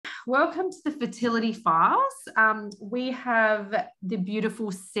welcome to the Fertility Files. We have the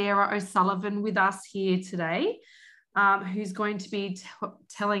beautiful Sarah O'Sullivan with us here today, who's going to be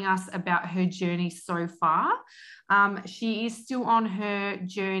telling us about her journey so far. She is still on her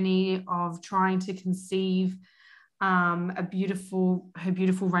journey of trying to conceive her beautiful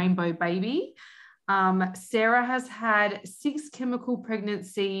rainbow baby. Sarah has had 6 chemical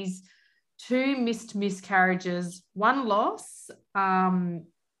pregnancies, 2 missed miscarriages, 1 loss,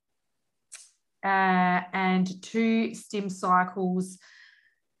 and 2 stim cycles.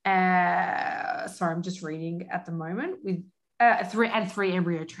 Sorry, I'm just reading at the moment, with 3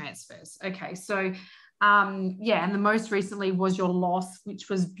 embryo transfers. Okay, so and the most recently was your loss, which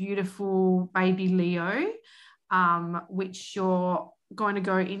was beautiful baby Leo, which you're going to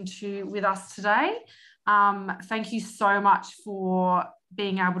go into with us today. Thank you so much for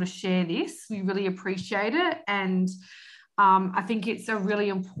being able to share this. We really appreciate it, and I think it's a really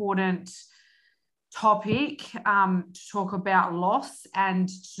important topic to talk about loss, and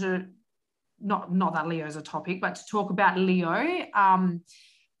to not that Leo's a topic, but to talk about Leo,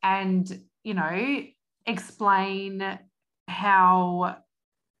 and explain what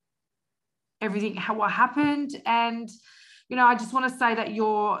happened. And I just want to say that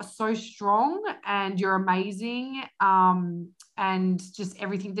you're so strong and you're amazing, and just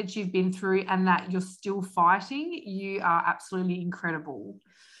everything that you've been through, and that you're still fighting. You are absolutely incredible.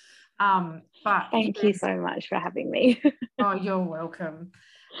 Thank you so much for having me. Oh, you're welcome.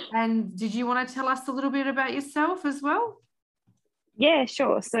 And did you want to tell us a little bit about yourself as well? Yeah,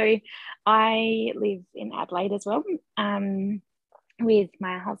 sure. So I live in Adelaide as well, with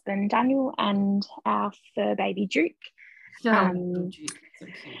my husband Daniel and our fur baby Duke. I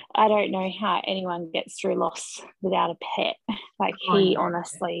don't know how anyone gets through loss without a pet. He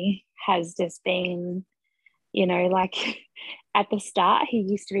honestly has just been, at the start he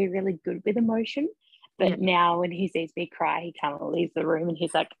used to be really good with emotion, but now when he sees me cry, he can't leave the room, and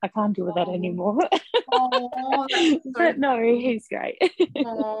he's like, I can't deal with that anymore. But no, he's great.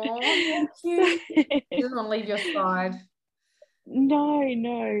 Thank you. He doesn't leave your side. No.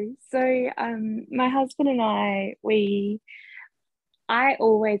 So my husband and I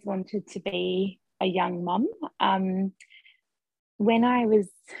always wanted to be a young mum. When I was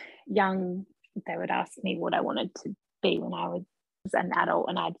young, they would ask me what I wanted to be when I was an adult,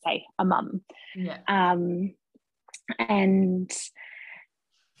 and I'd say a mum. And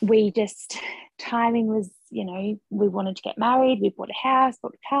we just, timing was, we wanted to get married, we bought a house,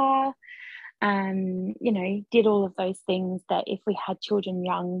 bought a car, did all of those things that if we had children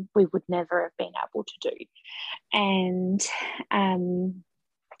young, we would never have been able to do. And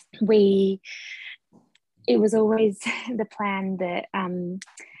it was always the plan that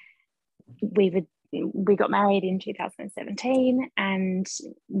we got married in 2017, and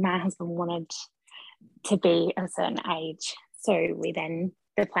my husband wanted to be a certain age, so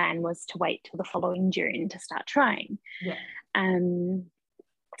the plan was to wait till the following June to start trying.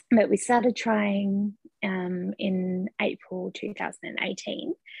 But we started trying in April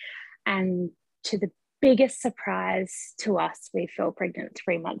 2018, and to the biggest surprise to us, we fell pregnant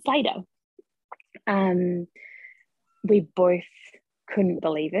 3 months later. We both couldn't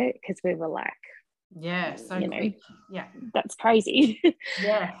believe it, because we were like, quick. That's crazy.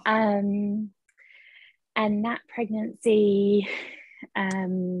 And that pregnancy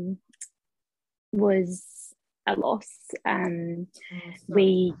was a loss.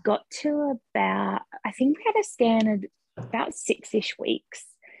 We got to about, I think we had a scan at about 6-ish weeks.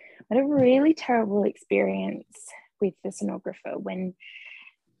 I had a really terrible experience with the sonographer, when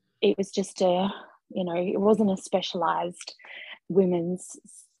it was just it wasn't a specialized women's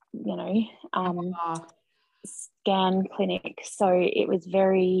scan clinic, so it was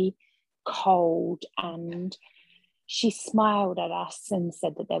very cold, and she smiled at us and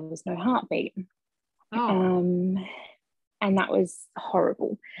said that there was no heartbeat. And that was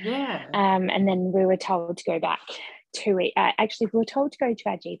horrible. And then we were told to go back actually we were told to go to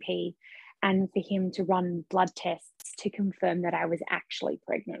our GP and for him to run blood tests to confirm that I was actually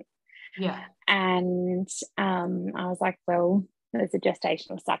pregnant. And I was like, well, there's a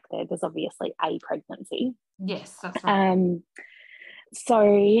gestational sac there, there's obviously a pregnancy. Yes, that's right.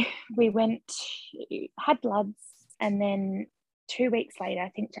 So we had bloods, and then 2 weeks later, I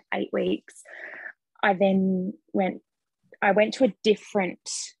think to 8 weeks, I went to a different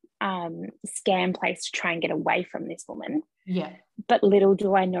scan place to try and get away from this woman. But little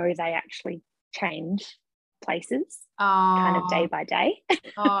do I know, they actually change places kind of day by day.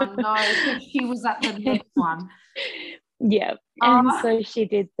 Oh no, so she was at the next one. And so she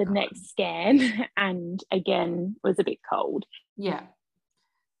did the next scan, and again was a bit cold.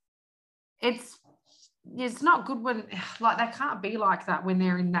 it's not good when, like, they can't be like that when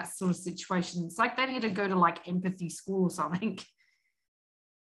they're in that sort of situation. It's like they need to go to like empathy school or something.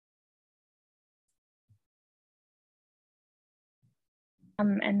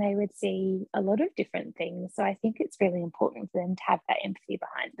 And they would see a lot of different things. So I think it's really important for them to have that empathy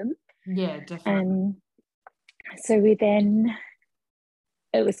behind them. Yeah, definitely. So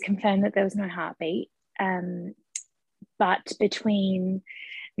it was confirmed that there was no heartbeat. But between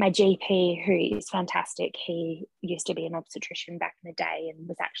my GP, who is fantastic, he used to be an obstetrician back in the day and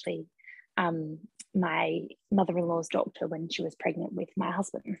was actually my mother-in-law's doctor when she was pregnant with my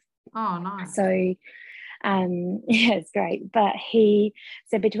husband. Oh, nice. So yeah, it's great. But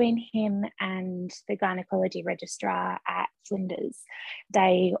so between him and the gynecology registrar at Flinders,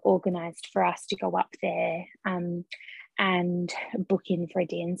 they organised for us to go up there and book in for a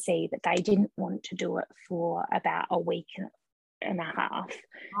D&C, but they didn't want to do it for about a week and a half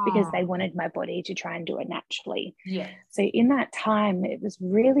because they wanted my body to try and do it naturally. Yeah. So in that time, it was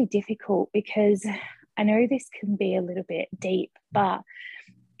really difficult because I know this can be a little bit deep, but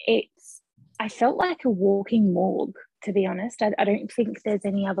I felt like a walking morgue, to be honest. I don't think there's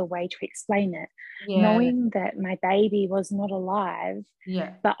any other way to explain it. Yeah. Knowing that my baby was not alive,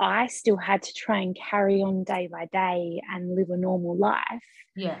 yeah, but I still had to try and carry on day by day and live a normal life.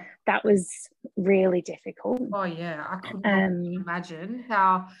 Yeah. That was really difficult. Oh, yeah. I couldn't imagine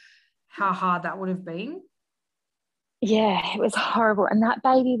how hard that would have been. Yeah, it was horrible. And that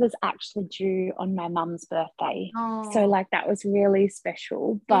baby was actually due on my mum's birthday. Oh. So like that was really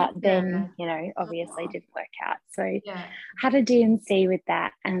special. But then, obviously didn't work out. So had a D&C with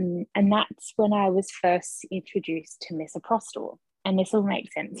that. And that's when I was first introduced to misoprostol. And this will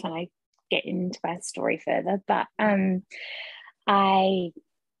make sense when I get into my story further. But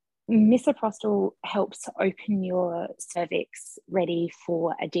misoprostol helps open your cervix ready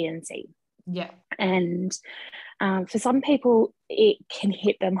for a D&C. Yeah. And for some people, it can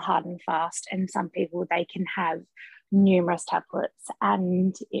hit them hard and fast, and some people, they can have numerous tablets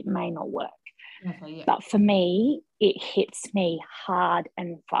and it may not work. Okay, yeah. But for me, it hits me hard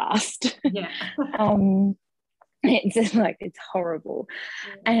and fast. Yeah. It's just like, it's horrible.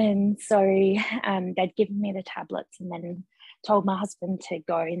 Yeah. And so they'd given me the tablets and then told my husband to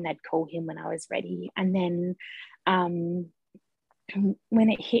go, and they'd call him when I was ready. And then when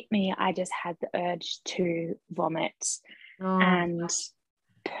it hit me, I just had the urge to vomit and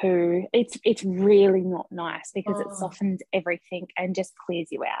poo. It's really not nice because it softens everything and just clears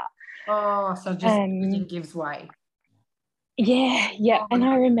you out. Oh, so just everything gives way. Yeah. And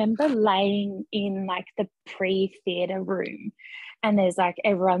I remember laying in like the pre-theatre room, and there's like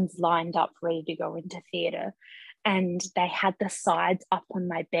everyone's lined up ready to go into theatre, and they had the sides up on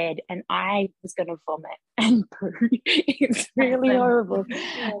my bed, and I was going to vomit and poo. It's really horrible.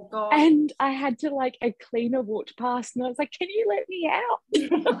 Oh, God. And I had to, like, a cleaner walked past, and I was like, can you let me out?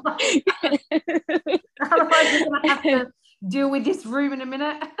 Otherwise you're going to have to deal with this room in a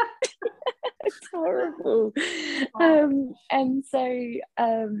minute. It's horrible. And so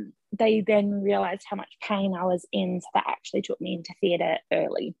they then realised how much pain I was in, so they actually took me into theatre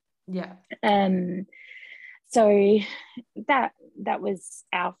early. Yeah. So that was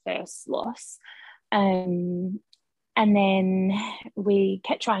our first loss. And then we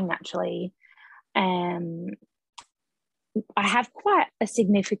kept trying naturally. I have quite a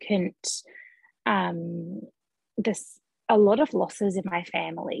significant, a lot of losses in my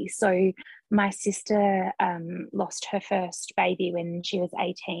family. So my sister lost her first baby when she was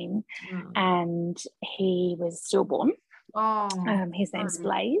 18, and he was stillborn. His name's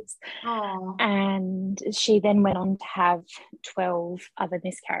Blaze. And she then went on to have 12 other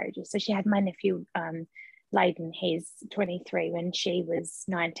miscarriages. So she had my nephew Layden, he's 23, when she was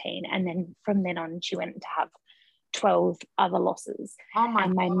 19, and then from then on she went to have 12 other losses.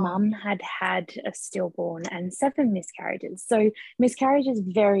 And my mum had a stillborn and 7 miscarriages. So miscarriage is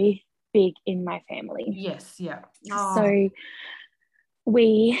very big in my family. Yes, yeah. So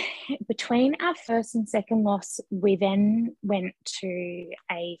we, between our first and second loss, we then went to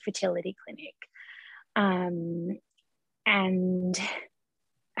a fertility clinic and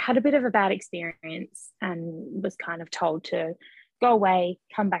had a bit of a bad experience, and was kind of told to go away,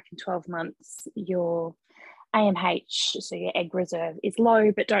 come back in 12 months. Your AMH, so your egg reserve, is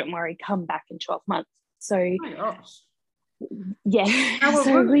low, but don't worry, come back in 12 months. So, oh my gosh. Yeah.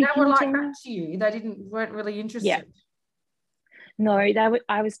 They were like that to you. They weren't really interested. Yeah. No,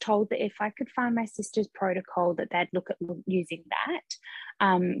 I was told that if I could find my sister's protocol, that they'd look at using that.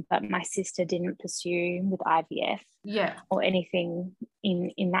 But my sister didn't pursue with IVF or anything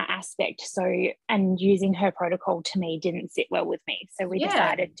in that aspect. So, and using her protocol to me didn't sit well with me. So we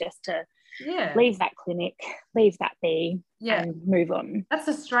decided just to leave that clinic, leave that be, and move on. That's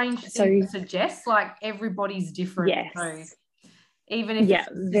a strange thing to suggest. Like, everybody's different. Yes. So even if it's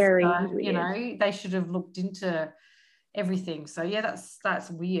very sister, weird. you know, they should have looked into everything. So that's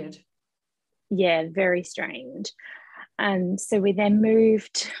weird. Yeah, very strange. So we then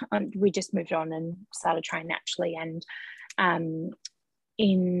moved on, we just moved on and started trying naturally. And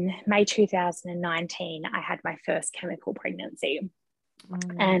in May 2019, I had my first chemical pregnancy.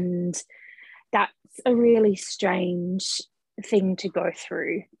 And that's a really strange thing to go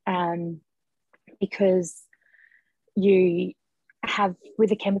through, because you have,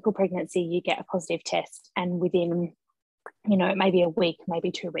 with a chemical pregnancy, you get a positive test, and within, you know, maybe a week,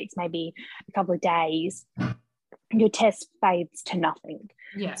 maybe 2 weeks, maybe a couple of days, your test fades to nothing.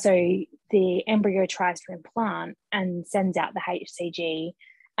 So the embryo tries to implant and sends out the HCG,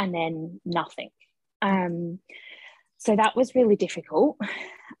 and then nothing. So that was really difficult.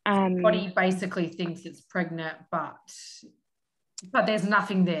 Body basically thinks it's pregnant, but there's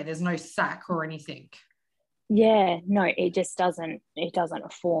nothing there. There's no sac or anything. Yeah, no, it just doesn't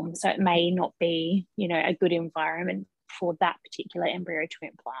form. So it may not be, you know, a good environment for that particular embryo to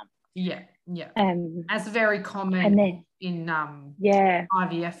implant. That's very common in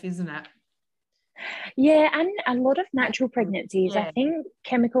IVF, isn't it? Yeah, and a lot of natural pregnancies. I think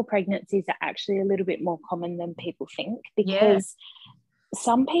chemical pregnancies are actually a little bit more common than people think, because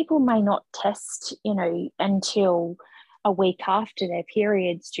some people may not test, you know, until a week after their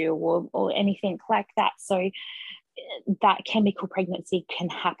period's due, or anything like that. So that chemical pregnancy can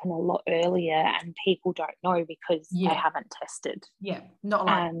happen a lot earlier, and people don't know because they haven't tested. Not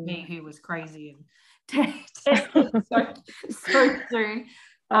like me, who was crazy and tested so soon.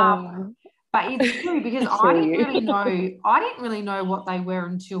 But it's true, because I didn't really know what they were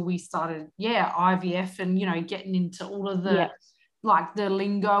until we started IVF, and, you know, getting into all of the like the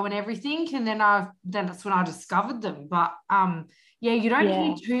lingo and everything, and then that's when I discovered them. But you don't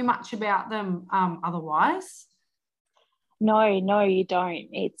hear too much about them otherwise. No, you don't.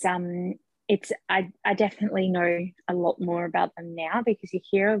 It's I definitely know a lot more about them now, because you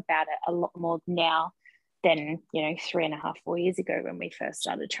hear about it a lot more now than, you know, 3.5, 4 years ago when we first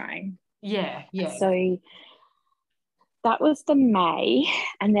started trying. So that was the May,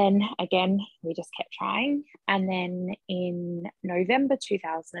 and then again we just kept trying, and then in November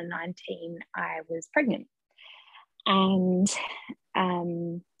 2019 I was pregnant, and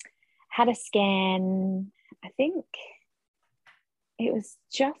had a scan. I think it was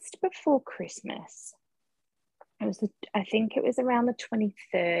just before Christmas. I think it was around the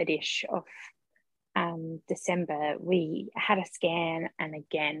 23rd-ish of December. We had a scan, and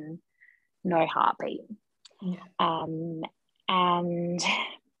again, no heartbeat. And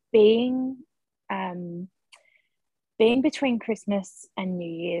being between Christmas and New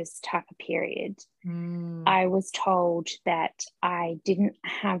Year's type of period, I was told that I didn't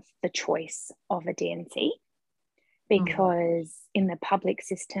have the choice of a D&C, because in the public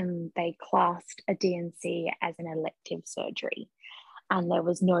system they classed a D&C as an elective surgery, and there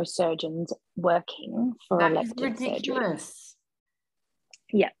was no surgeons working for elective surgery.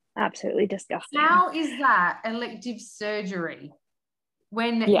 Yeah, absolutely disgusting. How is that elective surgery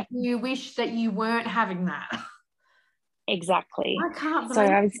when you wish that you weren't having that? Exactly. I can't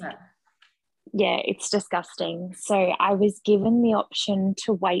believe that. Yeah, it's disgusting. So I was given the option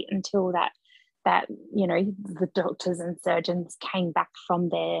to wait until that you know, the doctors and surgeons came back from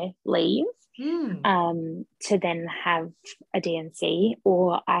their leave, to then have a D&C,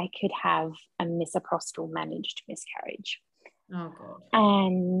 or I could have a misoprostral managed miscarriage. Oh God.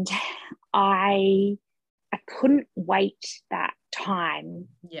 And I couldn't wait that time.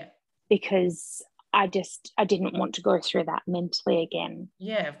 Because I didn't want to go through that mentally again.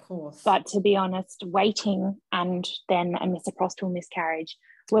 Yeah, of course. But to be honest, waiting and then a misoprostral miscarriage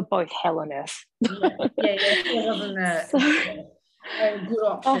were both hell on earth. It wasn't a good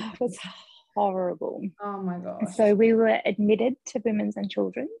option. It was horrible. Oh my gosh. So we were admitted to Women's and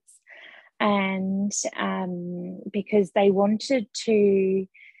Children's, and because they wanted to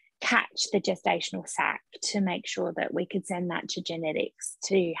catch the gestational sac to make sure that we could send that to genetics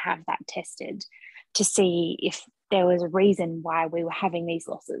to have that tested, to see if there was a reason why we were having these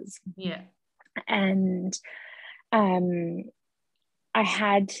losses. And I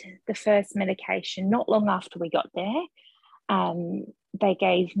had the first medication not long after we got there, They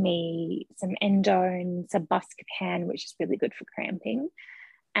gave me some endone, some buscopan, which is really good for cramping.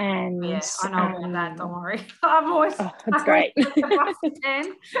 And yeah, I know about that. Don't worry. I've always it's great.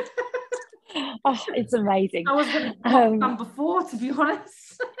 buscopan. Oh, it's amazing. I was going to pop some before, to be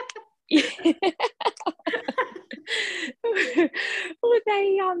honest. Well,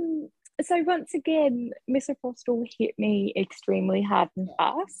 so once again, misoprostol hit me extremely hard and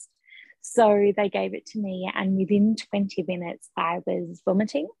fast. So they gave it to me, and within 20 minutes, I was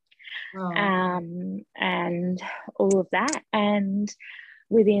vomiting, and all of that. And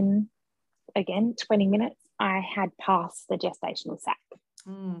within, again, 20 minutes, I had passed the gestational sac.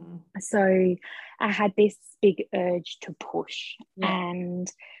 So I had this big urge to push, and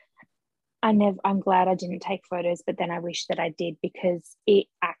I'm glad I didn't take photos, but then I wish that I did, because it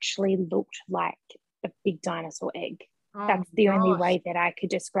actually looked like a big dinosaur egg. That's the only way that I could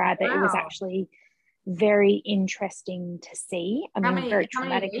describe it. It was actually very interesting to see. I mean, very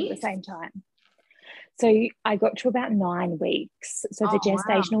traumatic at the same time. So I got to about 9 weeks. So the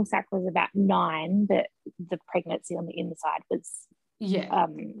gestational sac was about 9, but the pregnancy on the inside was a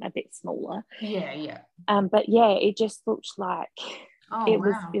bit smaller. But yeah, it just looked like it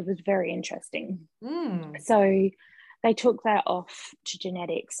was very interesting. So they took that off to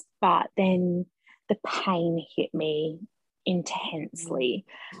genetics, but then the pain hit me intensely,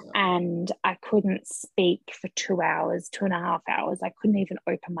 and I couldn't speak for 2 hours, 2.5 hours. I couldn't even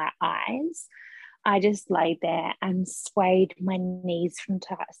open my eyes. I just laid there and swayed my knees from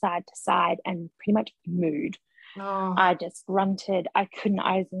side to side and pretty much mooed. I just grunted. I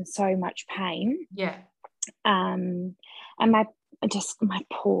was in so much pain. And my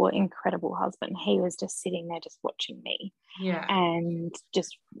poor incredible husband, he was just sitting there just watching me, and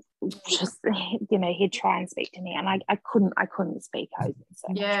just he'd try and speak to me, and I couldn't speak. I was in so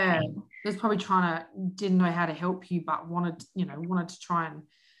much pain. He was probably didn't know how to help you, but wanted to try and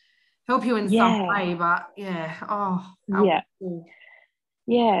help you in some way. But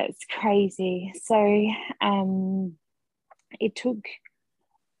it's crazy. So it took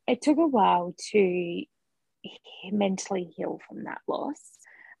a while to mentally heal from that loss,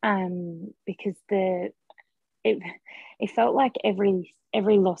 because it felt like every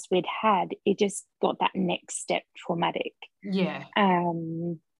loss we'd had, it just got that next step traumatic.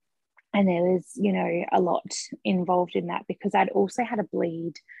 And there was a lot involved in that, because I'd also had a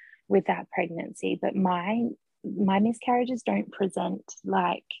bleed with that pregnancy, but my miscarriages don't present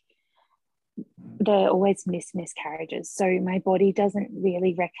like, they're always miscarriages, so my body doesn't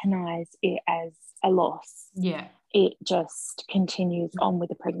really recognize it as a loss. It just continues on with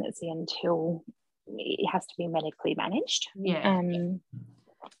the pregnancy until it has to be medically managed.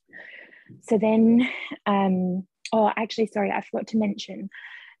 So then actually, sorry, I forgot to mention,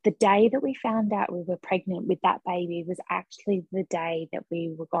 the day that we found out we were pregnant with that baby was actually the day that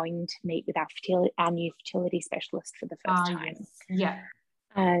we were going to meet with our new fertility specialist for the first time.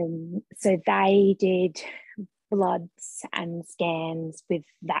 So they did bloods and scans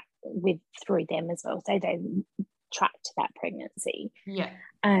through them as well. So they tracked that pregnancy.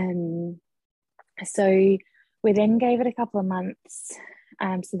 So we then gave it a couple of months.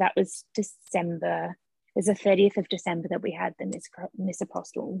 So that was December. It was the 30th of December that we had the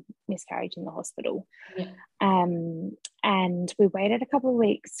misoprostol miscarriage in the hospital. And we waited a couple of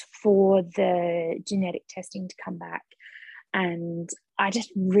weeks for the genetic testing to come back. And I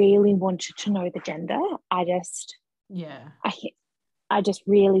just really wanted to know the gender. I just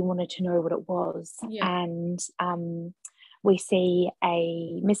really wanted to know what it was. And we see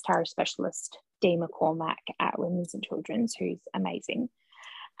a miscarriage specialist, Dee McCormack, at Women's and Children's, who's amazing.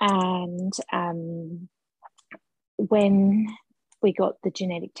 And when we got the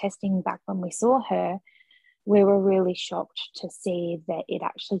genetic testing back, when we saw her, we were really shocked to see that it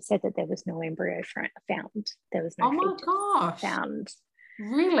actually said that there was no embryo found. There was no fetus found.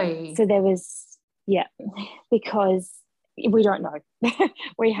 Really? So there was, because we don't know.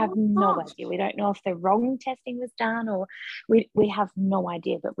 We have no idea. We don't know if the wrong testing was done, or we have no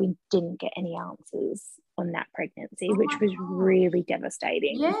idea, but we didn't get any answers on that pregnancy, which was really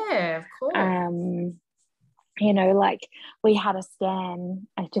devastating. Yeah, of course. Like, we had a scan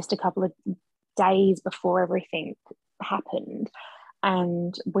just a couple of days before everything happened,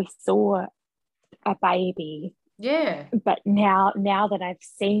 and we saw a baby. But now that I've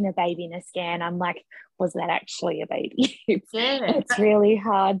seen a baby in a scan, I'm like, was that actually a baby? It's really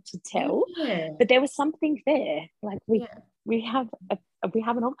hard to tell. But there was something there. Like, we have an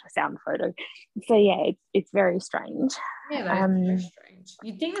ultrasound photo. So it's very strange. That is very strange.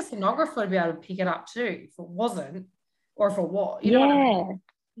 You'd think a sonographer would be able to pick it up too, if it wasn't, or if it was. You know what I mean?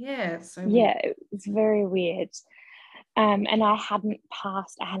 It's so weird. It's very weird. And I hadn't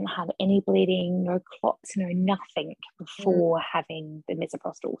had any bleeding, no clots, no nothing before having the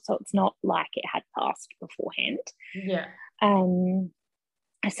misoprostol. So it's not like it had passed beforehand. Yeah.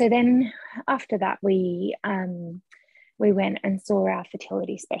 So then after that, we went and saw our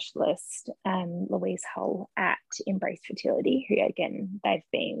fertility specialist, Louise Hull at Embrace Fertility, who again, they've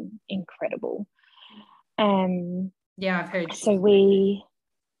been incredible. Yeah, I've heard. So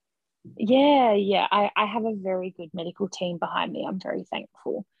I have a very good medical team behind me. I'm very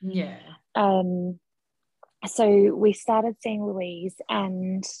thankful. Yeah. So we started seeing Louise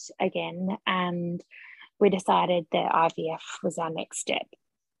and we decided that IVF was our next step.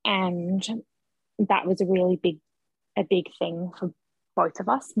 And that was a big thing for both of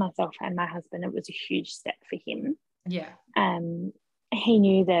us, myself and my husband. It was a huge step for him. Yeah. He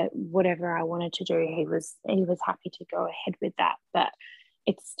knew that whatever I wanted to do, he was happy to go ahead with that, but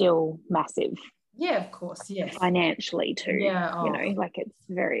it's still massive. Yeah, of course. Yes. Financially too. Yeah. Oh. Like it's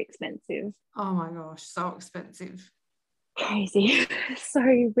very expensive. Oh my gosh, so expensive. Crazy. So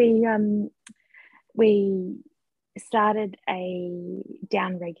we started a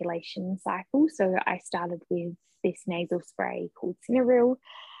down regulation cycle. So I started with this nasal spray called Cinereal,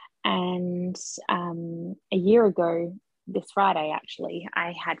 and a year ago this Friday, actually,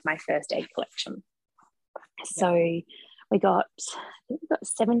 I had my first egg collection. So we got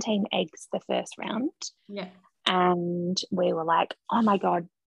 17 eggs the first round. Yeah. And we were like, oh my God,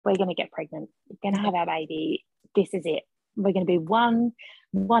 we're going to get pregnant. We're going to have our baby. This is it. We're going to be one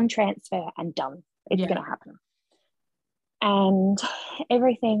transfer and done. It's going to happen. And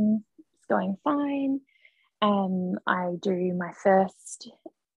everything is going fine. I do my first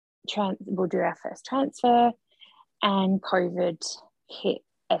we'll do our first transfer, and COVID hit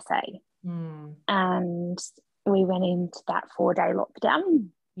SA. And we went into that 4-day lockdown.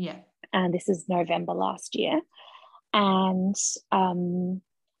 Yeah. And this is November last year. And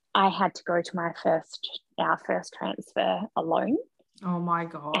I had to go to our first transfer alone. Oh my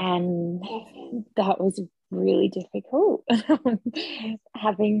God. And that was really difficult.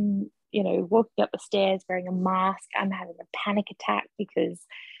 Having, walking up the stairs wearing a mask, I'm having a panic attack because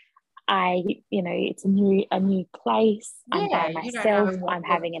it's a new place. I'm by myself. I'm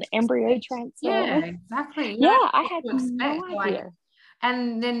having an embryo transfer. Yeah, exactly. I had no idea.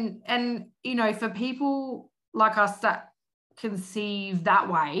 And for people like us that conceive that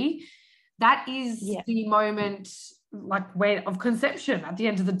way, that is the moment of conception at the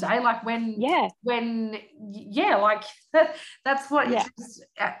end of the day, that's what it's just,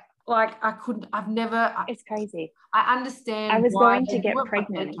 it's crazy. I understand. I was going to get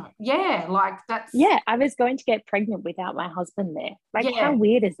pregnant. I was going to get pregnant without my husband there. How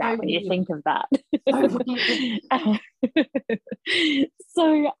weird is that when you think of that?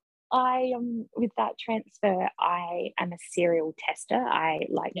 So I with that transfer, I am a serial tester. I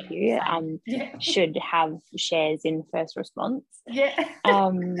should have shares in First Response.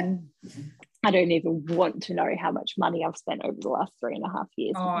 I don't even want to know how much money I've spent over the last 3.5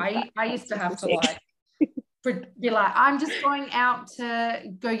 years. I used to have to be like, I'm just going out to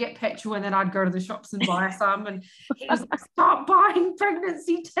go get petrol, and then I'd go to the shops and buy some, and he was like, stop buying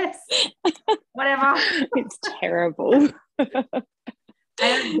pregnancy tests, whatever. It's terrible. I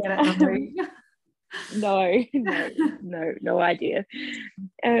don't get it. No idea.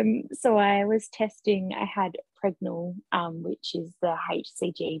 So I was testing. I had Pregnal, which is the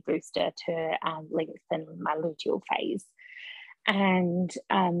HCG booster to lengthen my luteal phase. And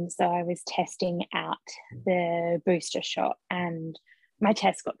so I was testing out the booster shot, and my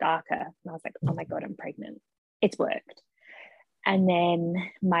test got darker. And I was like, oh my God, I'm pregnant. It's worked. And then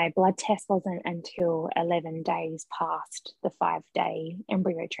my blood test wasn't until 11 days past the 5-day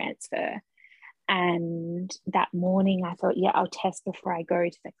embryo transfer. And that morning I thought, I'll test before I go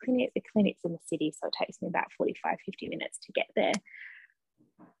to the clinic. The clinic's in the city, so it takes me about 45, 50 minutes to get there.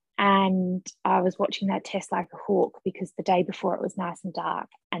 And I was watching that test like a hawk, because the day before it was nice and dark,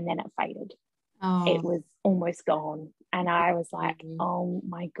 and then it faded. It was almost gone. And I was like, oh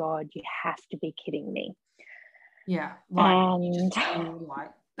my God, you have to be kidding me. Yeah.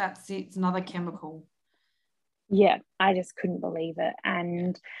 That's it. It's another chemical. Yeah, I just couldn't believe it.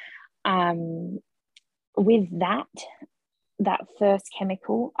 And with that first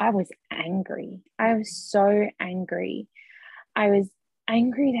chemical, I was angry. I was so angry. I was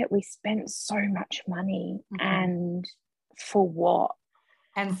angry that we spent so much money, and for what?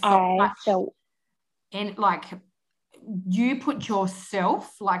 And I felt, and you put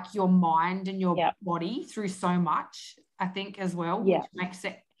yourself, your mind and your body, through so much, I think, as well, which makes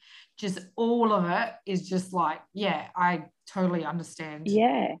it just, all of it is just I totally understand.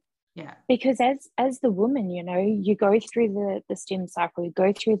 Yeah. Because as the woman, you know, you go through the stim cycle, you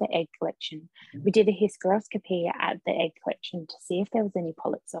go through the egg collection. We did a hysteroscopy at the egg collection to see if there was any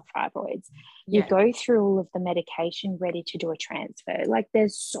polyps or fibroids. You go through all of the medication ready to do a transfer. Like,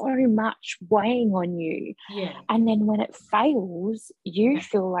 there's so much weighing on you. Yeah. And then when it fails, you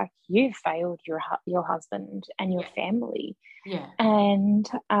feel like you've failed your husband and your family. Yeah. And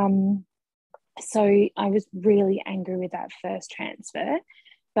so I was really angry with that first transfer.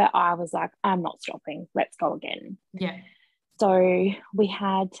 But I was like, I'm not stopping. Let's go again. Yeah. So we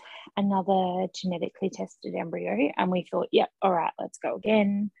had another genetically tested embryo and we thought, yep, all right, let's go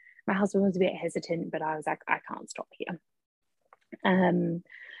again. My husband was a bit hesitant, but I was like, I can't stop here.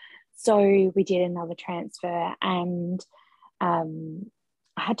 So we did another transfer, and I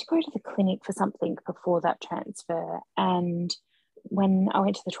had to go to the clinic for something before that transfer. And when I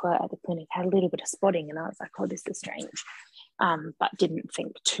went to the toilet at the clinic, I had a little bit of spotting, and I was like, oh, this is strange. But didn't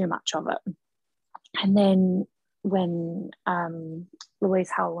think too much of it. And then when Louise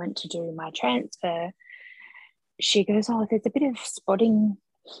Hull went to do my transfer, she goes, oh, there's a bit of spotting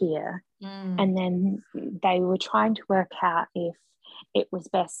here. And then they were trying to work out if it was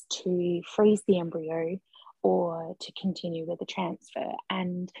best to freeze the embryo or to continue with the transfer.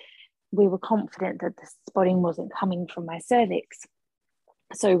 And we were confident that the spotting wasn't coming from my cervix.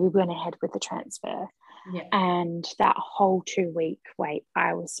 So we went ahead with the transfer. Yeah. And that whole 2-week wait,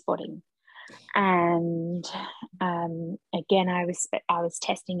 I was spotting. And again, I was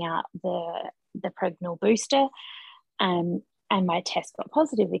testing out the pregnal booster, and my test got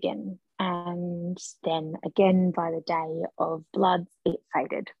positive again. And then again, by the day of bloods, it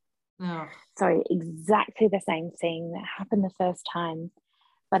faded. Oh. So exactly the same thing that happened the first time.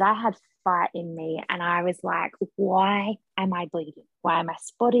 But I had fight in me, and I was like, why am I bleeding? Why am I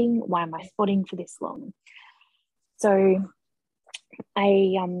spotting? Why am I spotting for this long? So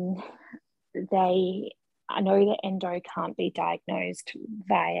I know that endo can't be diagnosed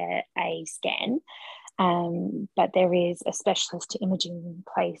via a scan, but there is a specialist imaging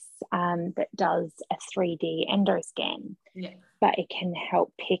place that does a 3D endo scan. Yeah. But it can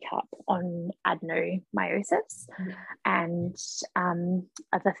help pick up on adenomyosis and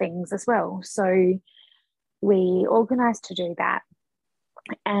other things as well. So we organised to do that,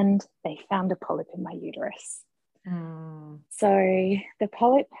 and they found a polyp in my uterus. So the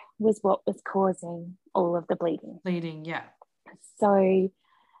polyp was what was causing all of the bleeding. Yeah. So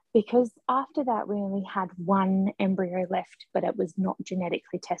because after that, we only had one embryo left, but it was not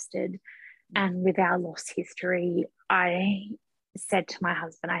genetically tested. And with our loss history, I said to my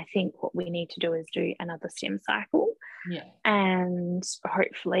husband, I think what we need to do is do another stim cycle. Yeah. And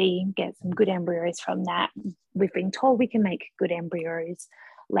hopefully get some good embryos from that. We've been told we can make good embryos.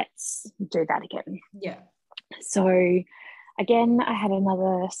 Let's do that again. Yeah. So again, I had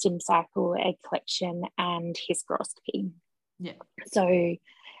another stim cycle, egg collection, and hysteroscopy. Yeah. So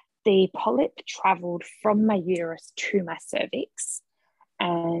the polyp travelled from my uterus to my cervix,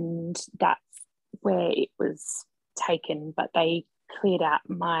 and that's where it was taken, but they cleared out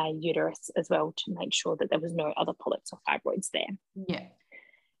my uterus as well to make sure that there was no other polyps or fibroids there. Yeah.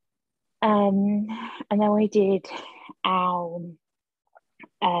 And then we did our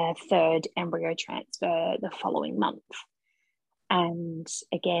third embryo transfer the following month. And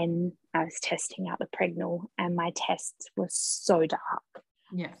again, I was testing out the pregnal, and my tests were so dark.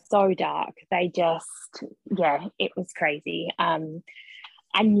 Yeah. So dark. They just, it was crazy. I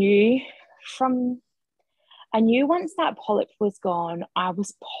knew once that polyp was gone, I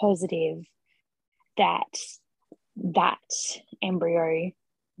was positive that embryo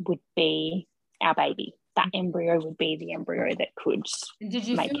would be our baby. That embryo would be the embryo that could and did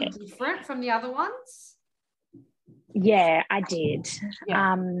you make feel it different from the other ones? Yeah, I did.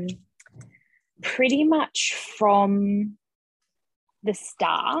 Yeah. Pretty much from the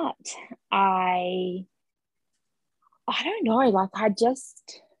start, I don't know, like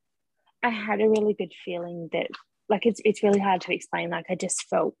I had a really good feeling that, like, it's really hard to explain. Like, I just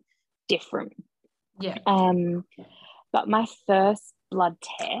felt different. Yeah. But my first blood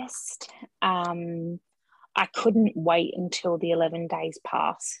test, I couldn't wait until the 11 days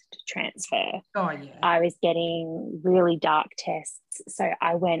passed to transfer. Oh, yeah. I was getting really dark tests. So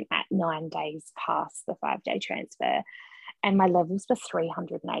I went at 9 days past the 5-day transfer, and my levels were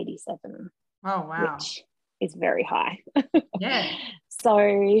 387. Oh, wow. Which is very high. Yeah. So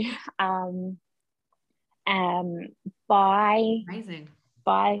Amazing.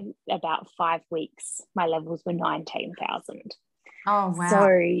 By about 5 weeks, my levels were 19,000. Oh, wow. So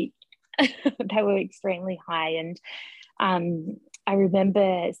they were extremely high. And I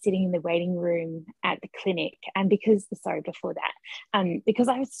remember sitting in the waiting room at the clinic, and because because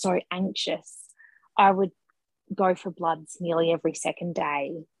I was so anxious, I would go for bloods nearly every second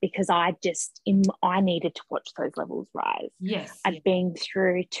day because I needed to watch those levels rise. Yes. I'd been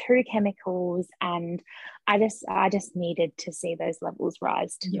through 2 chemicals, and I just needed to see those levels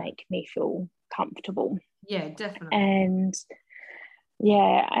rise to make me feel comfortable. Yeah, definitely. And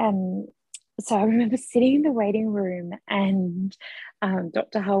so I remember sitting in the waiting room, and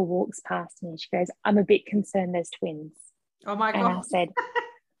Dr. Hull walks past me and she goes, "I'm a bit concerned there's twins." Oh my God. And I said,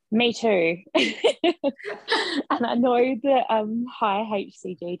 "Me too." And I know that high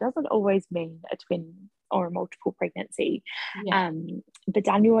HCG doesn't always mean a twin or a multiple pregnancy. Yeah. But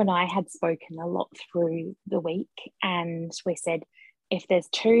Daniel and I had spoken a lot through the week, and we said, if there's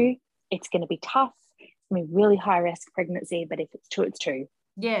 2, it's going to be tough. It's going to be really high risk pregnancy, but if it's 2, it's 2.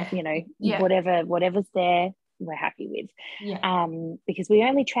 Yeah. You know, Yeah. whatever's there, we're happy with. Yeah. Because we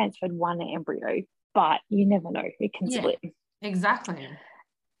only transferred 1 embryo, but you never know, it can split. Exactly.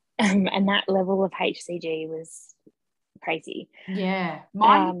 And that level of HCG was crazy. Yeah.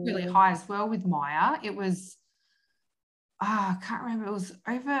 Mine was really high as well with Maya. It was, I can't remember. It was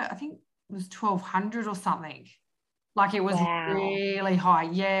over, I think it was 1,200 or something. Like it was really high.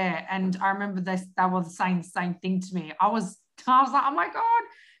 Yeah. And I remember they were saying the same thing to me. I was like, oh my God,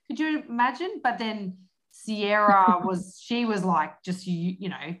 could you imagine? But then Sierra she was like just,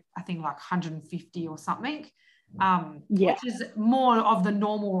 I think like 150 or something. Which is more of the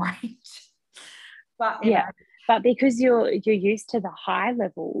normal range. But you know. But because you're used to the high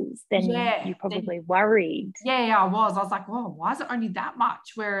levels, then you're probably worried. Yeah, I was. I was like, whoa, why is it only that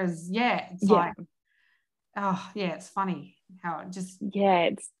much? Whereas, it's like, it's funny how it just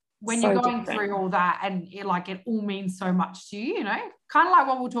it's when so you're going different through all that, and it all means so much to you, kind of like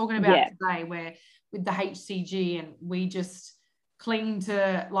what we're talking about today, where with the HCG, and we just cling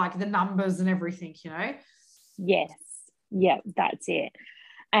to like the numbers and everything, Yes. Yeah, that's it.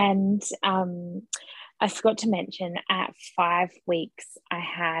 And I forgot to mention, at 5 weeks, I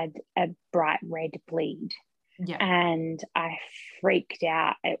had a bright red bleed. Yeah. And I freaked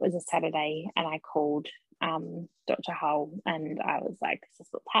out. It was a Saturday, and I called Dr. Hull, and I was like, this is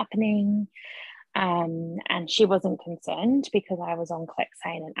what's happening. And she wasn't concerned because I was on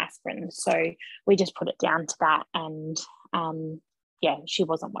Clexane and aspirin. So we just put it down to that. And she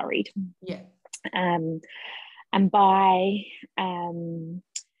wasn't worried. Yeah. And by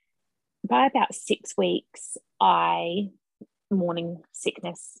about 6 weeks, morning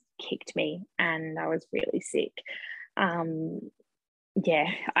sickness kicked me, and I was really sick.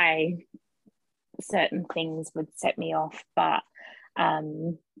 Certain things would set me off, but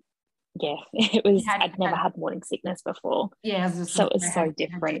it was, I'd never had morning sickness before. So it was so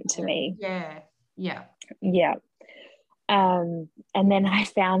different to me. Yeah. And then I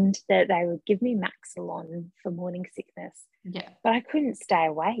found that they would give me Maxilon for morning sickness. Yeah. But I couldn't stay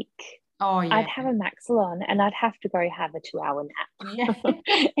awake. Oh, yeah. I'd have a Maxilon and I'd have to go have a 2-hour nap. Yeah.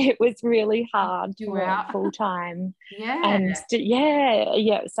 It was really hard to work full time. Yeah. And so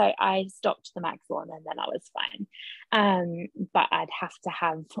I stopped the Maxilon, and then I was fine. But I'd have to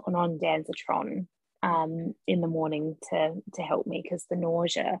have an ondansetron in the morning to help me, because the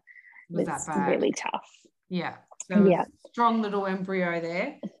nausea was really tough. Yeah. So strong little embryo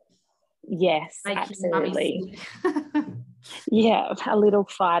there. Yes, absolutely. A little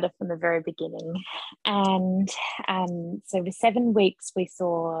fighter from the very beginning. And so for 7 weeks we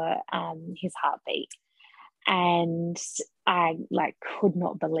saw his heartbeat, and I could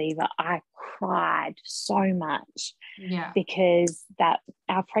not believe it. I cried so much because that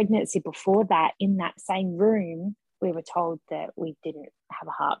our pregnancy before that, in that same room, we were told that we didn't have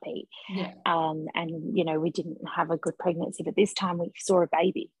a heartbeat. And we didn't have a good pregnancy, but this time we saw a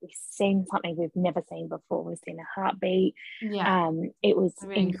baby. We've seen something we've never seen before. We've seen a heartbeat. It was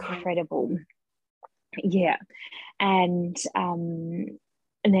incredible. And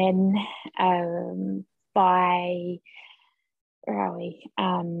then by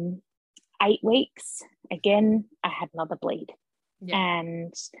 8 weeks, again I had another bleed.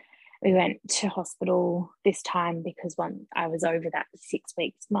 And we went to hospital this time because I was over that 6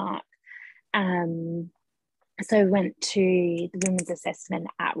 weeks mark. So we went to the women's assessment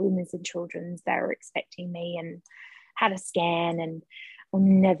at Women's and Children's. They were expecting me and had a scan, and I'll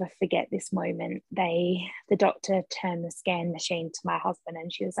never forget this moment. The doctor turned the scan machine to my husband,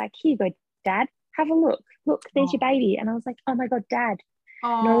 and she was like, "Here you go, Dad, have a look. Look, there's your baby." And I was like, "Oh my God, Dad."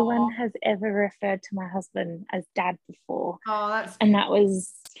 No one has ever referred to my husband as Dad before. And that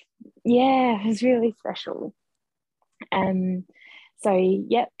was, it was really special. So,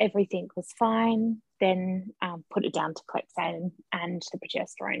 yep, everything was fine. Then put it down to Clexane and the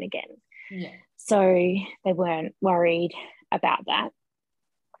progesterone again. Yeah. So they weren't worried about that.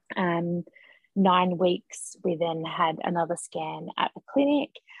 9 weeks, we then had another scan at the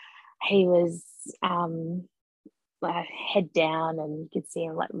clinic. He was head down, and you could see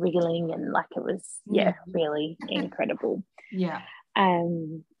him like wriggling, and like it was really incredible. Yeah.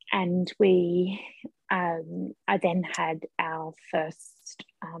 And we I then had our first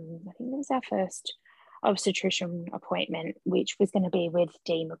I think it was our first obstetrician appointment, which was going to be with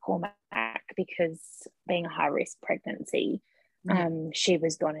Dee McCormack, because being a high risk pregnancy, she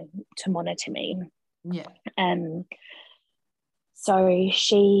was going to monitor me. Yeah. So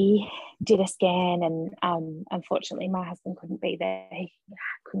she did a scan, and unfortunately my husband couldn't be there. He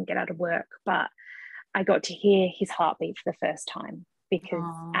couldn't get out of work, but I got to hear his heartbeat for the first time, because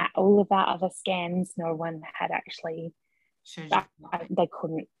at all of our other scans, no one had actually, they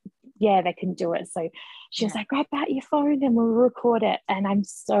couldn't do it. So she was like, grab out your phone and we'll record it. And I'm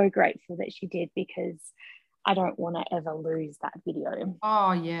so grateful that she did, because I don't want to ever lose that video.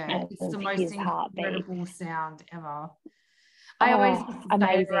 Oh yeah, it's the most incredible sound ever. I always used to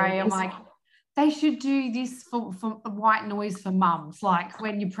say, Ray, I'm like, they should do this for white noise for mums, like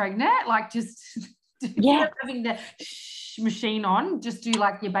when you're pregnant, like just instead of having the machine on, just do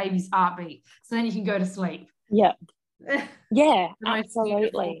like your baby's heartbeat, so then you can go to sleep. Yeah. Yeah,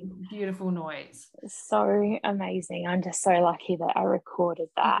 absolutely. Beautiful noise. So amazing. I'm just so lucky that I recorded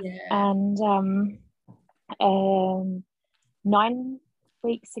that. Yeah. And 9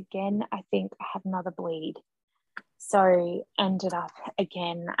 weeks again, I think I had another bleed. So ended up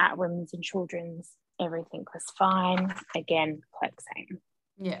again at Women's and Children's. Everything was fine. Again, Clexane.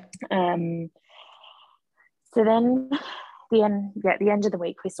 Yeah. So then at the end of the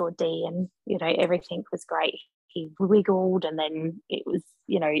week, we saw Dee, and everything was great. He wiggled, and then it was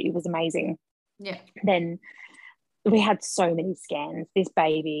amazing. Yeah. Then we had so many scans. This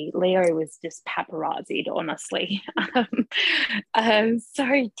baby, Leo, was just paparazzied, honestly.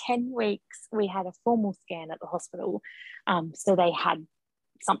 So 10 weeks, we had a formal scan at the hospital. So they had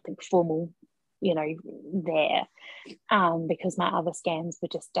something formal, there, because my other scans were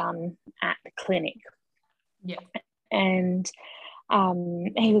just done at the clinic. Yeah. And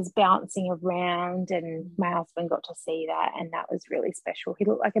he was bouncing around, and my husband got to see that, and that was really special. He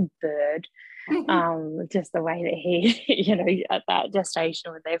looked like a bird, just the way that he, at that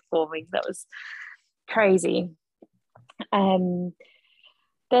gestation when they're forming, that was crazy. Then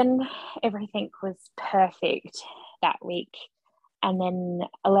everything was perfect that week, and then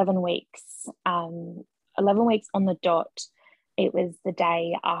 11 weeks on the dot. It was the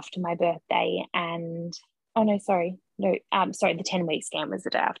day after my birthday, and the 10-week scan was the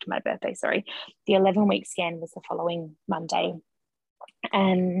day after my birthday, sorry. The 11-week scan was the following Monday.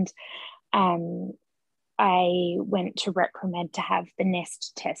 And I went to Repromed to have the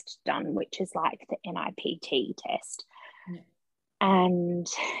NEST test done, which is like the NIPT test. Yeah. And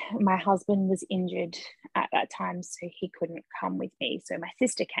my husband was injured at that time, so he couldn't come with me. So my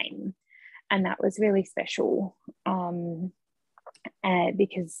sister came, and that was really special,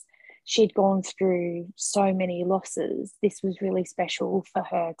 because she'd gone through so many losses. This was really special for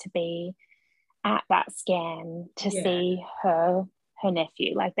her to be at that scan, to see her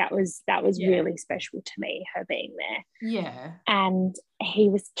nephew. Like that was really special to me, her being there. Yeah. And he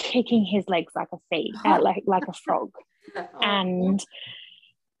was kicking his legs like a frog. And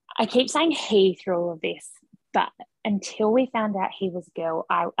I keep saying he through all of this, but until we found out he was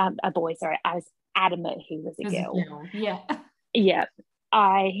a boy, I was adamant he was a girl. Yeah. Yeah.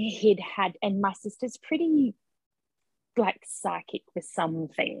 And my sister's pretty like psychic with some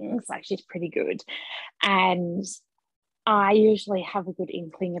things, like she's pretty good, and I usually have a good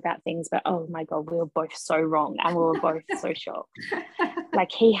inkling about things, but oh my god, we were both so wrong, and we were both so shocked.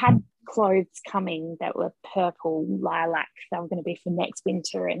 Like he had clothes coming that were purple lilac, they were going to be for next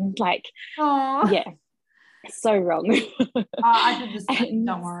winter, and like so wrong. I did the same,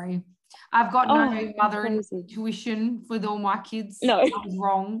 don't worry. I've got no mother intuition with all my kids. No. I was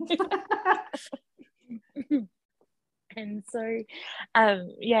wrong. And so,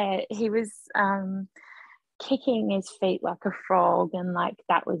 he was kicking his feet like a frog, and like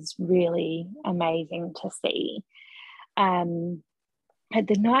that was really amazing to see. The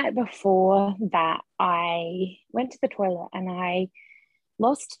night before that, I went to the toilet and I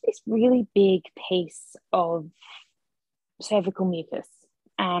lost this really big piece of cervical mucus,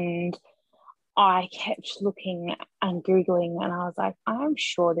 and I kept looking and Googling, and I was like, I'm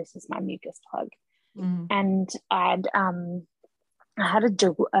sure this is my mucus plug. And I had a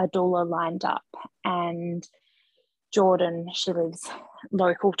doula lined up, and Jordan, she lives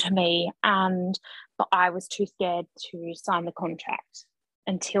local to me, but I was too scared to sign the contract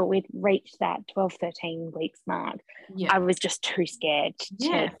until we'd reached that 12, 13 weeks mark. Yeah. I was just too scared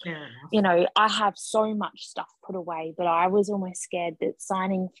Yeah, to, fair enough. you know, I have so much stuff put away, but I was almost scared that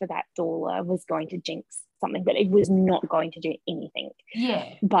signing for that doula was going to jinx something, but it was not going to do anything.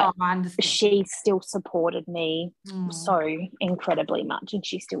 Yeah. But I understand. she still supported me so incredibly much, and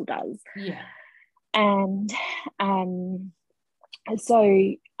she still does. Yeah. And so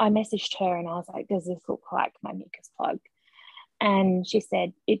I messaged her and I was like, does this look like my mucus plug? And she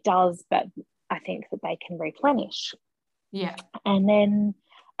said, it does, but I think that they can replenish. Yeah. And then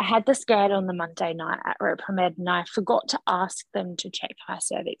I had the scan on the Monday night at Repromed, and I forgot to ask them to check my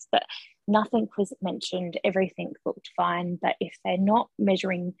cervix, but nothing was mentioned. Everything looked fine. But if they're not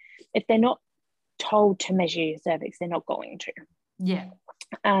told to measure your cervix, they're not going to. Yeah.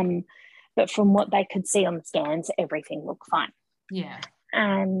 But from what they could see on the scans, everything looked fine. Yeah.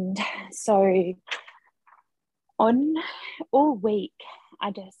 And so on all week,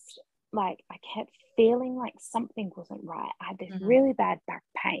 I kept feeling like something wasn't right. I had this really bad back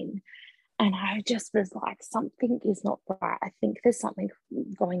pain, and I just was like, something is not right. I think there's something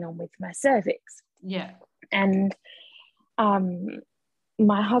going on with my cervix. Yeah. And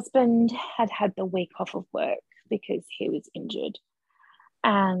my husband had the week off of work because he was injured.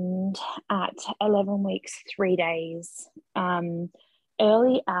 And at 11 weeks, 3 days,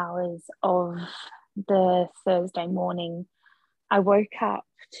 early hours of the Thursday morning, I woke up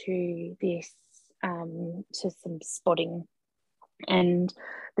to this, to some spotting. And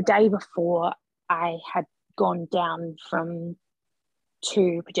the day before, I had gone down from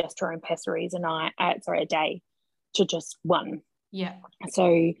 2 progesterone pessaries a day to just 1. Yeah.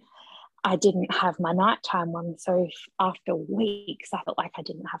 So I didn't have my nighttime one. So after weeks, I felt like I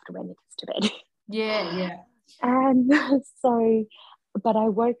didn't have to wear knickers to bed. Yeah. Yeah. And so, but I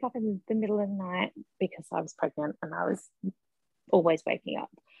woke up in the middle of the night because I was pregnant and I was always waking up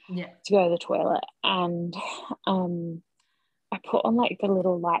Yeah. to go to the toilet. And I put on like the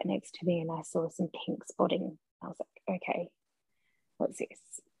little light next to me and I saw some pink spotting. I was like, okay, what's this?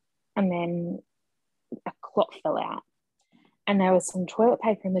 And then a clot fell out. And there was some toilet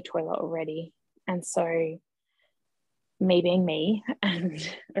paper in the toilet already. And so, me being me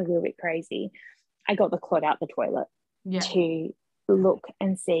and a little bit crazy, I got the clot out the toilet to look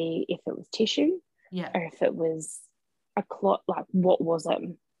and see if it was tissue or if it was a clot, like what was it?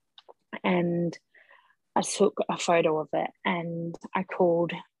 And I took a photo of it and I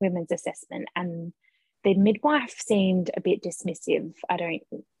called women's assessment, and the midwife seemed a bit dismissive.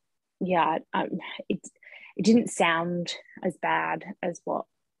 It didn't sound as bad as what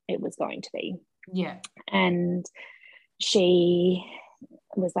it was going to be. Yeah. And she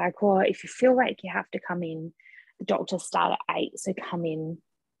was like, well, if you feel like you have to come in, the doctors start at 8, so come in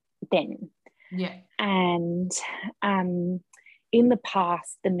then. Yeah. And in the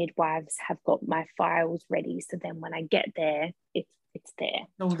past, the midwives have got my files ready, so then when I get there, it's there.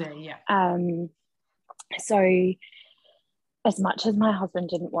 All there, yeah. So as much as my husband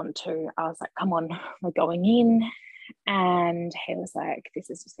didn't want to, I was like, come on, we're going in. And he was like, this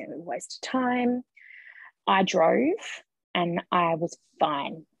is just going to be a waste of time. I drove and I was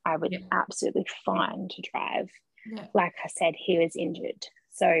fine. I was absolutely fine to drive. Yeah. Like I said, he was injured.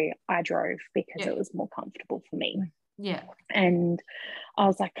 So I drove because it was more comfortable for me. Yeah. And I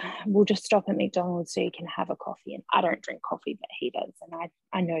was like, we'll just stop at McDonald's so you can have a coffee. And I don't drink coffee, but he does. And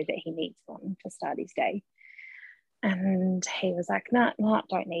I know that he needs one to start his day. And he was like, no,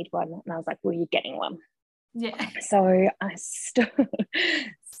 don't need one. And I was like, well, you're getting one. Yeah. So I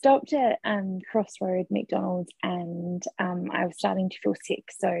stopped at Crossroad McDonald's, and I was starting to feel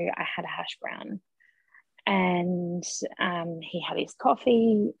sick. So I had a hash brown, and he had his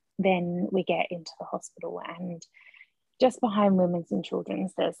coffee. Then we get into the hospital, and just behind women's and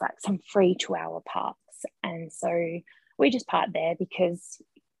children's, there's like some free 2-hour parks. And so we just parked there because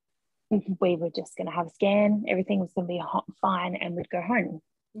we were just going to have a scan. Everything was going to be fine, and we'd go home.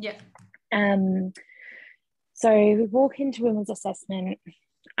 Yeah. So we walk into women's assessment.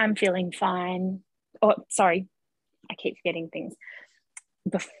 I'm feeling fine. Oh, sorry, I keep forgetting things.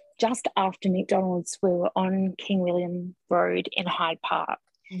 Just after McDonald's, we were on King William Road in Hyde Park.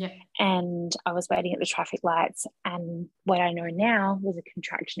 Yeah. And I was waiting at the traffic lights, and what I know now was a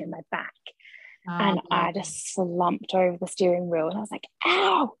contraction in my back. And I just slumped over the steering wheel, and I was like,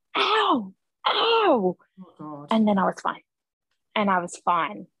 ow, ow, ow. Oh, God. And then I was fine. And I was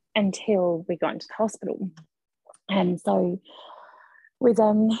fine until we got into the hospital. And so we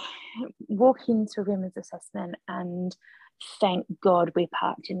then walk into women's assessment, and thank God we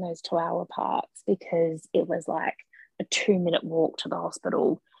parked in those 2-hour parks, because it was like a 2-minute walk to the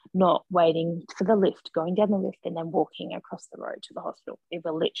hospital, not waiting for the lift, going down the lift and then walking across the road to the hospital. We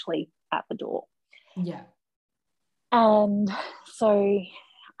were literally at the door. Yeah. And so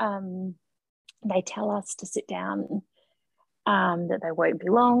they tell us to sit down, that they won't be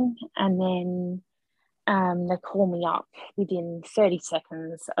long. And then they call me up within 30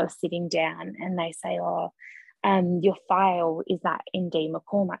 seconds of sitting down and they say, oh, your file is that in D.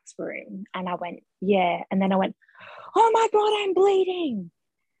 McCormack's room. And I went, yeah. And then I went, oh my God, I'm bleeding.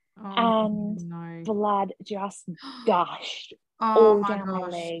 And no. blood just gushed Oh all down gosh. my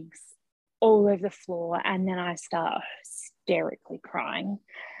legs, all over the floor. And then I start hysterically crying.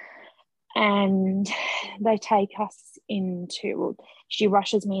 And they take us into, she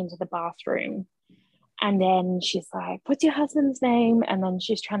rushes me into the bathroom. And then she's like, what's your husband's name? And then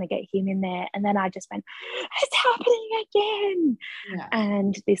she's trying to get him in there. And then I just went, it's happening again. Yeah.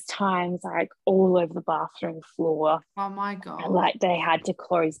 And this time it's like all over the bathroom floor. Oh my God. Like they had to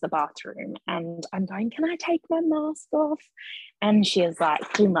close the bathroom. And I'm going, can I take my mask off? And she is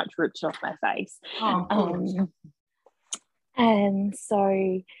like, too much ripped off my face. Oh, and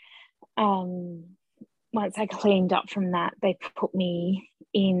so once I cleaned up from that, they put me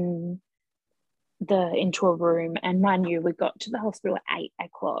into a room, and mind you, we got to the hospital at 8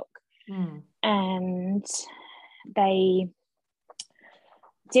 o'clock. And they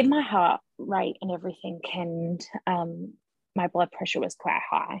did my heart rate and everything, and my blood pressure was quite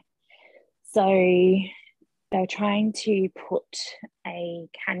high. So they were trying to put a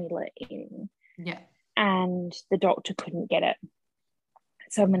cannula in. Yeah. And the doctor couldn't get it.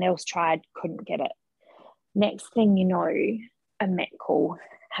 Someone else tried, couldn't get it. Next thing you know, a Met call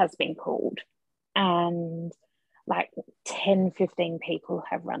has been called. And like 10, 15 people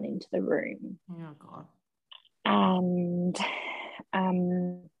have run into the room. Oh God. And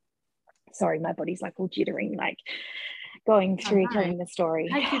sorry, my body's like all jittering, like going through telling the story.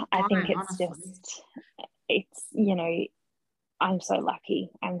 I think it's honestly. It's, you know, I'm so lucky.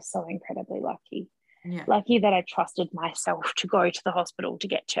 I'm so incredibly lucky. Yeah. Lucky that I trusted myself to go to the hospital to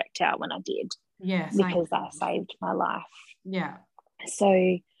get checked out when I did. Yeah. Because that saved my life. Yeah.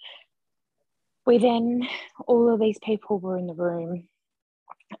 So we then, all of these people were in the room,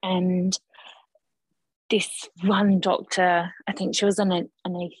 and this one doctor, I think she was an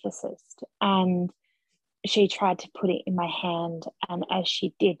anaesthetist, and she tried to put it in my hand, and as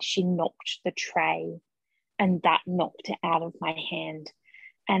she did, she knocked the tray, and that knocked it out of my hand.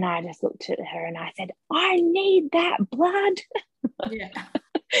 And I just looked at her and I said, I need that blood. Yeah.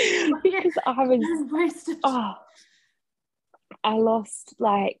 Because I was, I lost,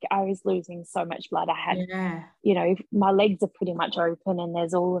 like, I was losing so much blood. I had, you know, my legs are pretty much open and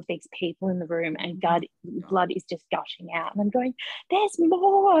there's all of these people in the room and blood is just gushing out. And I'm going, there's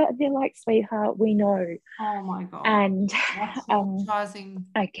more. And they're like, sweetheart, we know. Oh my God. And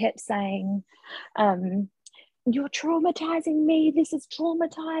I kept saying, you're traumatizing me. This is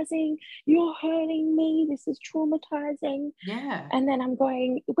traumatizing. You're hurting me. This is traumatizing. Yeah. And then I'm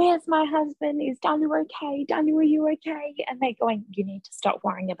going, where's my husband? Is Daniel okay? Daniel, are you okay? And they're going, you need to stop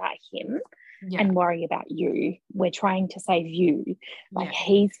worrying about him and worry about you. We're trying to save you. Like,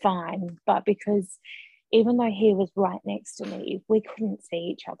 he's fine. But because even though he was right next to me, we couldn't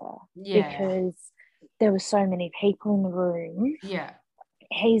see each other because there were so many people in the room. Yeah.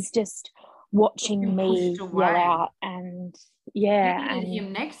 He's just watching me yell out, and you needed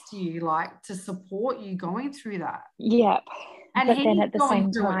him next to you, like, to support you going through that. And but then at the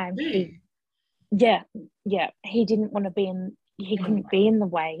same time he didn't want to be in, he couldn't be in the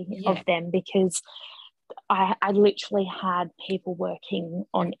way of them, because I literally had people working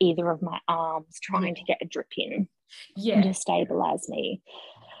on either of my arms trying to get a drip in to stabilize me.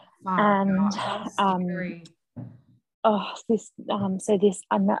 And this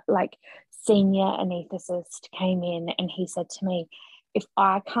like senior anaesthetist came in and he said to me, if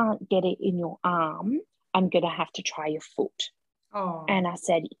I can't get it in your arm, I'm going to have to try your foot. And I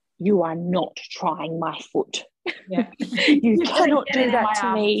said, you are not trying my foot. You cannot do that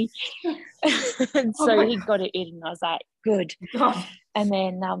to me. And so he got it in and I was like, good. And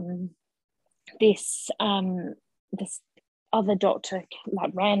then this other doctor,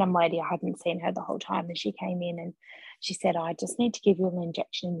 like random lady, I hadn't seen her the whole time, and she came in and she said, I just need to give you an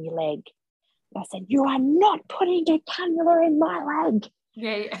injection in your leg. And I said, you are not putting a cannula in my leg.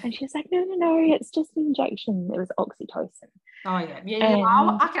 And she's like, no, it's just an injection. It was oxytocin. And,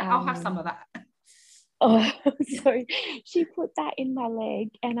 I'll have some of that. So she put that in my leg,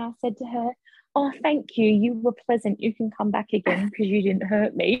 and I said to her, oh, thank you, you were pleasant, you can come back again because you didn't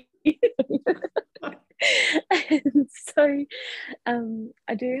hurt me. And so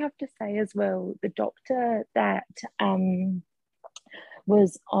I do have to say as well, the doctor that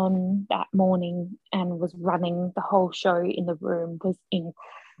was on that morning and was running the whole show in the room was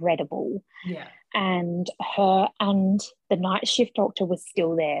incredible. Yeah. And her and the night shift doctor was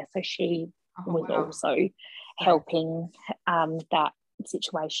still there. So she was also helping that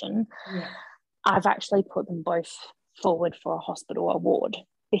situation. Yeah. I've actually put them both forward for a hospital award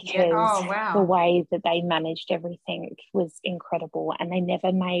because the way that they managed everything was incredible, and they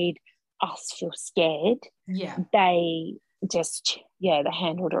never made us feel scared. Yeah. They just, they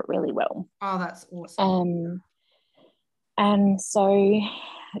handled it really well. Oh, that's awesome. And so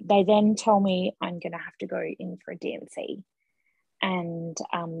they then tell me I'm going to have to go in for a DNC. And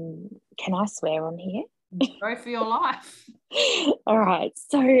can I swear on here? Go for your life. All right.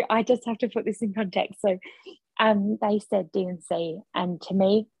 So I just have to put this in context. So they said DNC, and to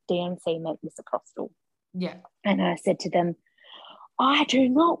me, DNC meant misoprostol. Yeah. And I said to them, I do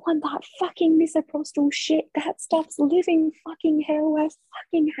not want that fucking misoprostol shit. That stuff's living fucking hell. I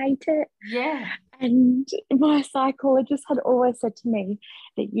fucking hate it. Yeah. And my psychologist had always said to me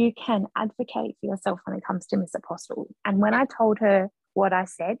that you can advocate for yourself when it comes to misoprostol. And when I told her what I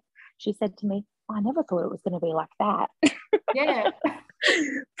said, she said to me, I never thought it was going to be like that. Yeah.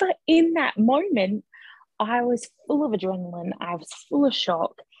 But in that moment, I was full of adrenaline. I was full of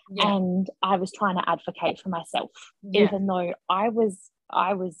shock. Yeah. And I was trying to advocate for myself, even though my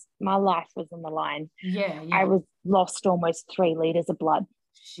life was on the line. Yeah. I was lost almost 3 liters of blood.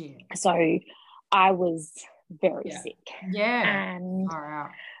 Shit. So I was very sick. Yeah. And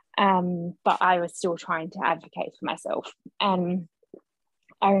but I was still trying to advocate for myself. And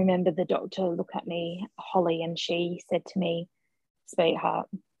I remember the doctor looked at me, Holly, and she said to me, sweetheart,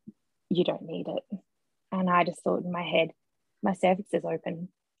 you don't need it. And I just thought in my head, my cervix is open.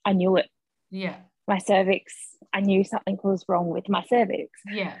 I knew it. Yeah. My cervix, I knew something was wrong with my cervix.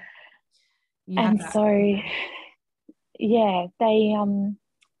 Yeah. And so, they,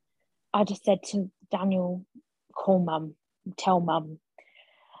 I just said to Daniel, call mum, tell mum.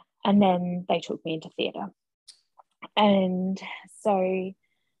 And then they took me into theatre. And so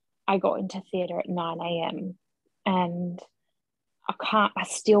I got into theatre at 9 a.m. And I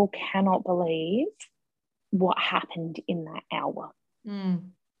still cannot believe what happened in that hour.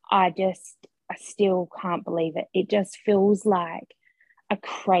 I still can't believe it. It just feels like a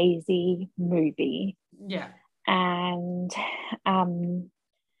crazy movie. Yeah. And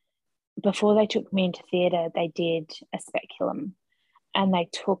before they took me into theatre, they did a speculum, and they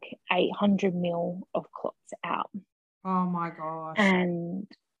took 800 mil of clots out. Oh my gosh. And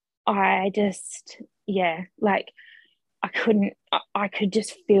I just, I could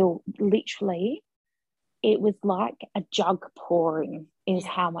just feel literally, it was like a jug pouring is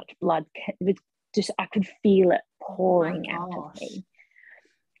how much blood, I could feel it pouring out of me.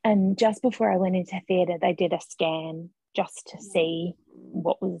 And just before I went into theatre, they did a scan just to see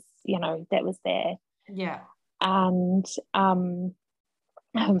what was, that was there. Yeah. And I'm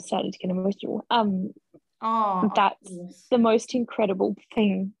starting to get emotional. That's the most incredible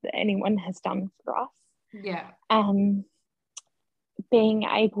thing that anyone has done for us. Yeah. Being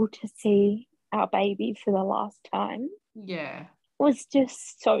able to see our baby for the last time was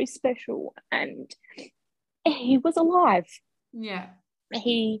just so special. And he was alive. Yeah.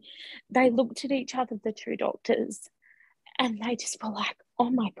 They looked at each other, the 2 doctors, and they just were like, oh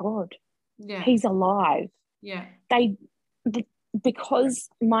my God, he's alive. Yeah. Because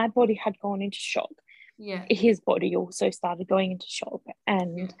my body had gone into shock, his body also started going into shock,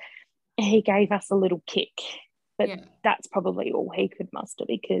 and he gave us a little kick, but that's probably all he could muster,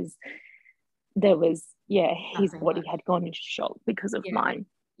 because there was his body had gone into shock because of mine.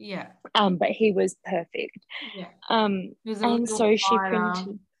 But he was perfect. And so she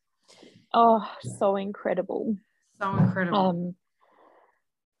printed, so incredible.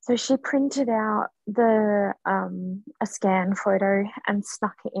 So she printed out a scan photo and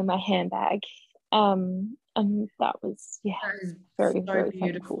stuck it in my handbag. And that was very, very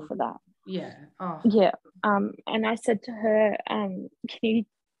thankful for that. And I said to her, can you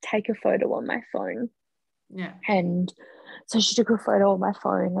take a photo on my phone? And so she took a photo on my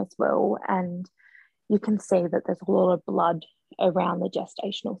phone as well, and you can see that there's a lot of blood around the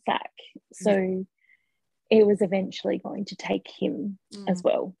gestational sac. So it was eventually going to take him as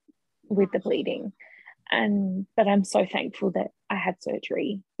well with the bleeding. But I'm so thankful that I had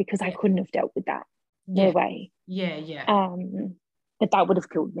surgery, because I couldn't have dealt with that. No way. But that would have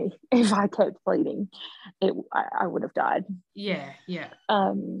killed me if I kept bleeding. I would have died.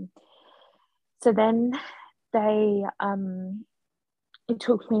 So then they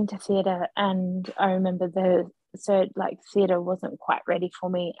took me into theatre, and I remember theatre wasn't quite ready for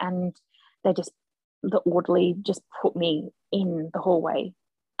me, and the orderly just put me in the hallway,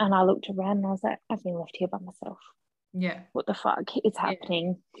 and I looked around and I was like, I've been left here by myself. Yeah. What the fuck is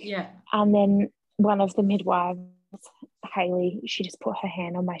happening? Yeah. And then one of the midwives, Hayley, she just put her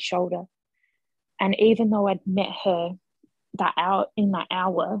hand on my shoulder, and even though I'd met her that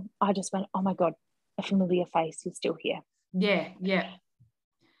hour, I just went, oh my God, a familiar face is still here. Yeah. Yeah.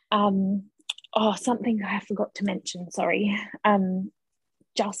 Something I forgot to mention, sorry.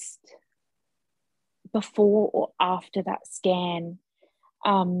 Just before or after that scan,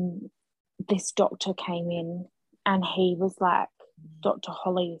 this doctor came in, and he was like Dr.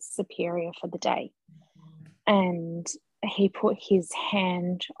 Holly's superior for the day. And he put his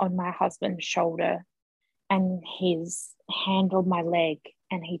hand on my husband's shoulder and his hand on my leg,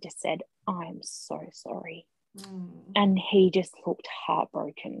 and he just said, I'm so sorry. And he just looked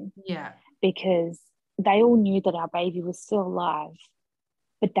heartbroken. Yeah. Because they all knew that our baby was still alive,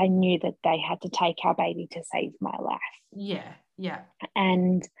 but they knew that they had to take our baby to save my life. Yeah. Yeah.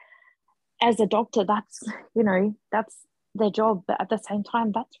 And as a doctor, that's their job, but at the same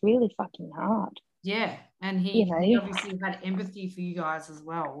time, that's really fucking hard. Yeah. And he obviously had empathy for you guys as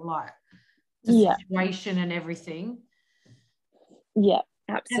well, like the situation and everything. Yeah,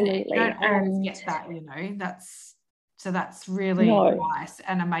 absolutely. And you don't always get that, that's really nice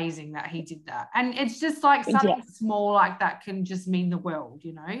and amazing that he did that. And it's just like something small like that can just mean the world,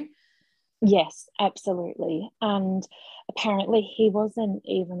 Yes, absolutely. And apparently he wasn't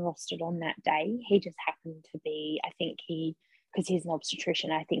even rostered on that day. He just happened to be, I think because he's an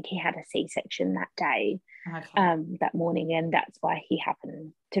obstetrician, I think he had a C-section that day, that morning, and that's why he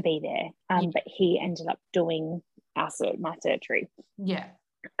happened to be there. But he ended up doing my surgery. Yeah.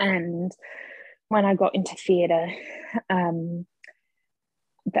 And when I got into theatre,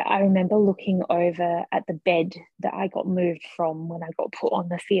 that I remember looking over at the bed that I got moved from when I got put on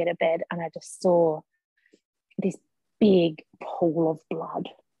the theatre bed, and I just saw this big pool of blood,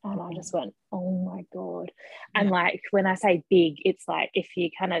 and I just went, oh my God. And like, when I say big, it's like if you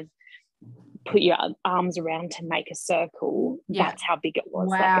kind of put your arms around to make a circle, that's how big it was.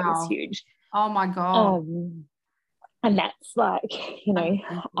 Wow. Like, it was huge. Oh my God. And that's like,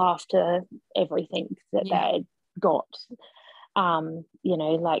 after everything that they got,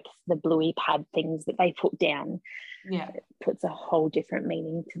 like the bluey pad things that they put down, it puts a whole different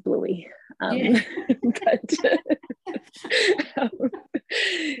meaning to bluey. And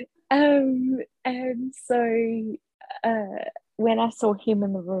so when I saw him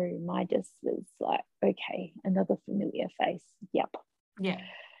in the room, I just was like, okay, another familiar face. Yep. Yeah.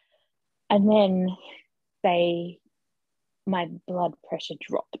 And then my blood pressure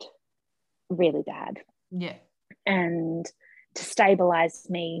dropped really bad. Yeah. And to stabilize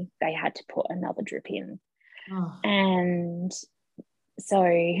me, they had to put another drip in. Oh. And so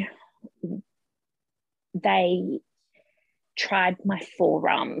they tried my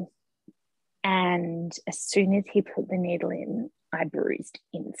forearm, and as soon as he put the needle in, I bruised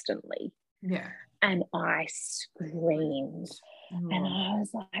instantly. Yeah. And I screamed. And I was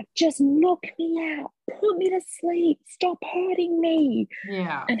like, just knock me out, put me to sleep, stop hurting me.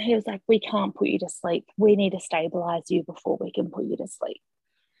 Yeah. And he was like, we can't put you to sleep. We need to stabilize you before we can put you to sleep.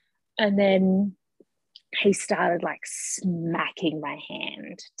 And then he started like smacking my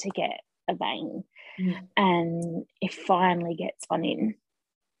hand to get a vein. Yeah. And it finally gets one in.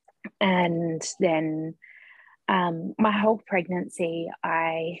 And then my whole pregnancy,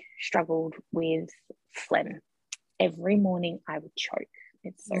 I struggled with phlegm. Every morning I would choke.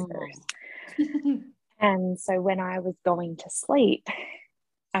 It's so gross. And so when I was going to sleep,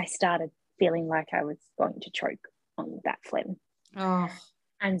 I started feeling like I was going to choke on that phlegm. Oh.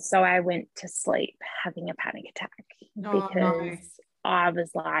 And so I went to sleep having a panic attack because I was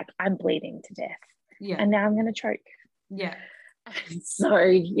like, I'm bleeding to death. Yeah. And now I'm going to choke. Yeah. So,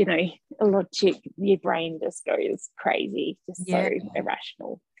 a lot of your brain just goes crazy, just so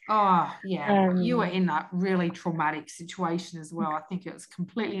irrational. Oh, yeah. You were in that really traumatic situation as well. I think it was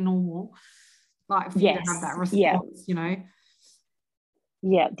completely normal, like, for you to have that response,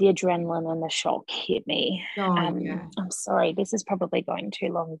 Yeah, the adrenaline and the shock hit me. I'm sorry, this is probably going too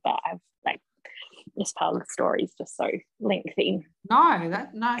long, but this part of the story is just so lengthy.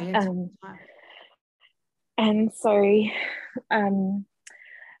 And so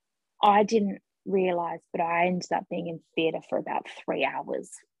I didn't realise, but I ended up being in theatre for about 3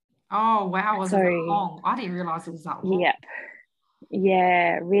 hours. Oh, wow. Was it that long? I didn't realise it was that long. Yep.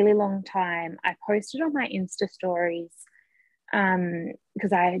 Yeah, really long time. I posted on my Insta stories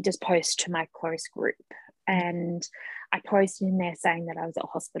because I just post to my close group, and I posted in there saying that I was at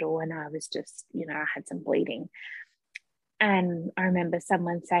hospital and I was just, I had some bleeding. And I remember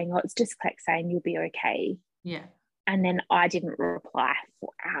someone saying, oh, it's just saying you'll be okay. Yeah. And then I didn't reply for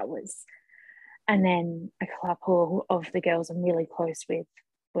hours. And then a couple of the girls I'm really close with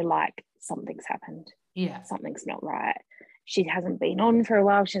were like, something's happened. Yeah. Something's not right. She hasn't been on for a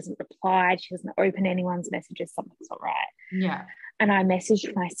while. She hasn't replied. She hasn't opened anyone's messages. Something's not right. Yeah. And I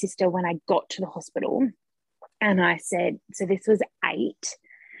messaged my sister when I got to the hospital. And I said, so this was 8.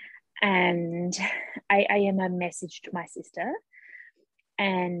 And 8 a.m. I messaged my sister.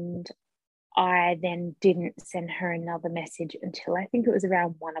 And I then didn't send her another message until I think it was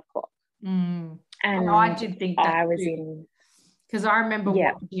around 1 o'clock. And I did think that I was too. in, because I remember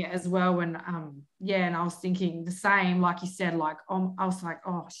watching it as well when and I was thinking the same, like you said, like I was like,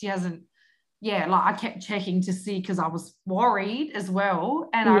 oh, she hasn't, like I kept checking to see because I was worried as well,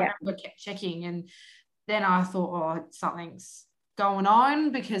 and I remember kept checking, and then I thought, oh, something's going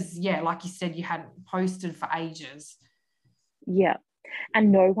on, because like you said, you hadn't posted for ages.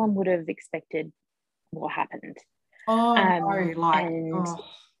 And no one would have expected what happened. No,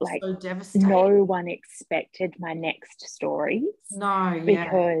 so devastating. No one expected my next stories. No,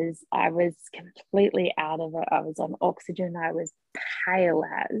 because I was completely out of it. I was on oxygen. I was pale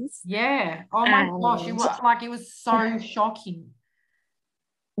as. Oh my gosh, it was so shocking.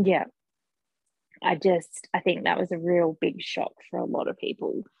 I think that was a real big shock for a lot of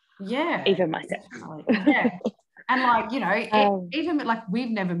people. Even myself. And even like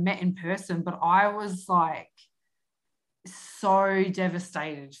we've never met in person, but I was like so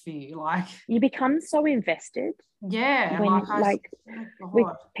devastated for you. Like, you become so invested. When with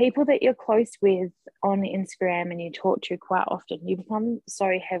people that you're close with on Instagram and you talk to quite often, you become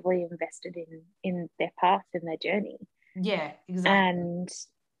so heavily invested in their path and their journey. Yeah, exactly.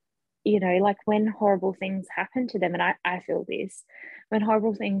 And like when horrible things happen to them, and I feel this, when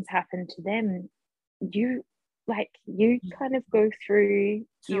horrible things happen to them, you kind of go through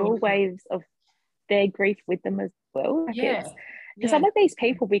your waves of their grief with them as well. Because some of these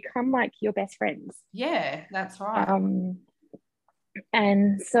people become like your best friends. Yeah, that's right.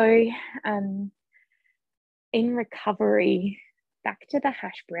 And so in recovery, back to the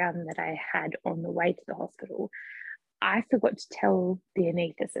hash brown that I had on the way to the hospital, I forgot to tell the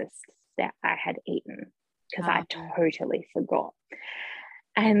anaesthetist that I had eaten, because I totally forgot.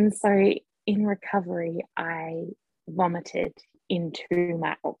 And so in recovery, I vomited into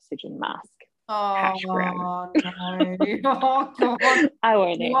my oxygen mask. Hash brown. No. Oh God. I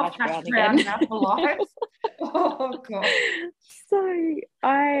won't eat hash brown again. Oh God. So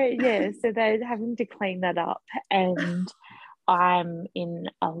so they're having to clean that up, and I'm in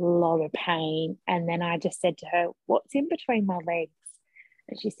a lot of pain. And then I just said to her, what's in between my legs?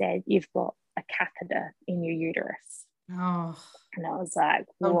 And she said, you've got a catheter in your uterus. Oh. And I was like,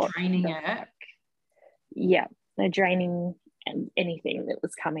 what? Draining it? Fuck? Yeah, they're draining anything that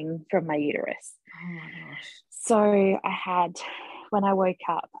was coming from my uterus. Oh my gosh. So when I woke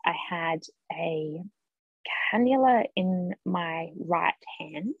up, I had a cannula in my right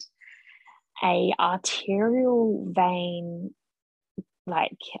hand, a arterial vein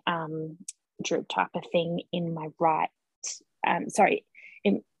drip type of thing in my right,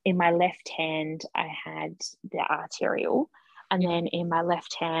 in my left hand I had the arterial, and then in my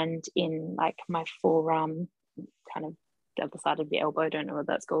left hand, in like my forearm, kind of the other side of the elbow, don't know what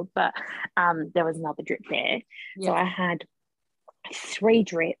that's called, but there was another drip there. So I had 3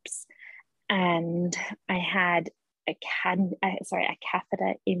 drips, and I had a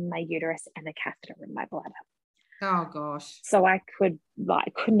catheter in my uterus and a catheter in my bladder. Oh gosh. So I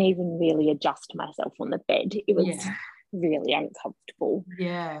couldn't even really adjust myself on the bed. It was really uncomfortable.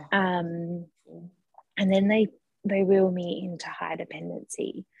 And then they wheel me into high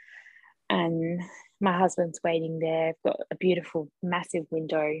dependency, and my husband's waiting there. I've got a beautiful massive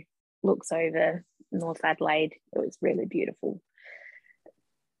window, looks over North Adelaide. It was really beautiful.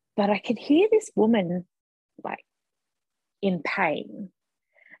 But I could hear this woman like in pain,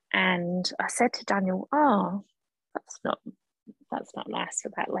 and I said to Daniel, oh, that's not nice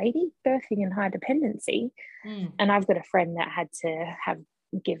for that lady, birthing in high dependency. And I've got a friend that had to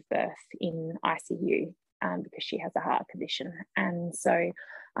give birth in ICU because she has a heart condition. And so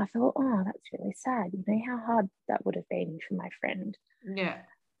I thought, oh, that's really sad. You know how hard that would have been for my friend. Yeah.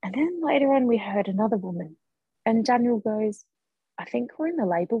 And then later on, we heard another woman, and Daniel goes, I think we're in the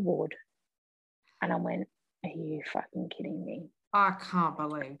labour ward. And I went, are you fucking kidding me? I can't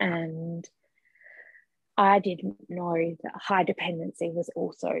believe that. And I didn't know that high dependency was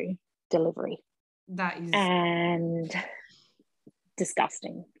also delivery. That is. And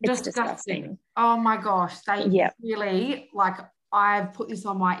disgusting. It's disgusting. Oh my gosh, they really, like, I've put this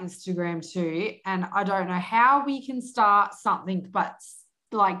on my Instagram too, and I don't know how we can start something, but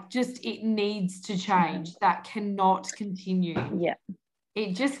like, just it needs to change. That cannot continue. Yeah.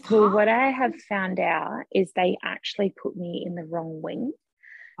 It just can't. Well, what I have found out is they actually put me in the wrong wing.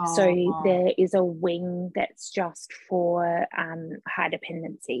 So there is a wing that's just for high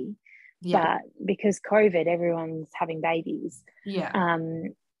dependency. Yeah. But because COVID, everyone's having babies. Yeah.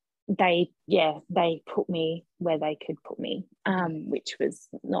 They put me where they could put me, which was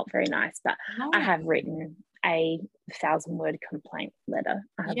not very nice. But I have written a 1,000-word complaint letter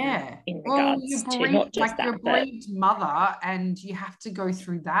in regards to not just that, you're a bereaved mother, and you have to go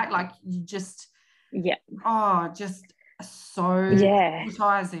through that. Like, you just just so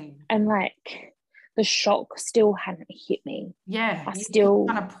traumatizing. And like, the shock still hadn't hit me. I still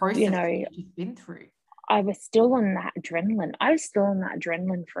kind of process what you've been through. I was still on that adrenaline. I was still on that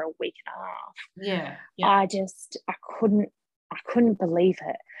adrenaline for a week and a half. Yeah. I couldn't believe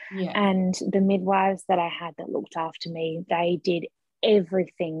it. Yeah. And the midwives that I had that looked after me, they did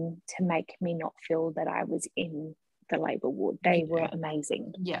everything to make me not feel that I was in the labor ward. They were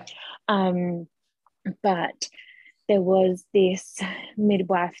amazing. Yeah. But there was this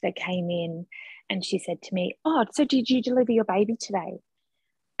midwife that came in, and she said to me, "Oh, so did you deliver your baby today?"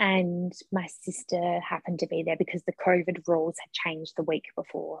 And my sister happened to be there because the COVID rules had changed the week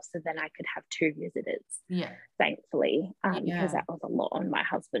before. So then I could have 2 visitors, thankfully, because that was a lot on my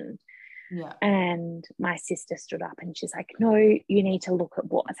husband. Yeah. And my sister stood up and she's like, "No, you need to look at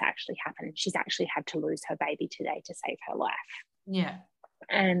what has actually happened. She's actually had to lose her baby today to save her life." Yeah.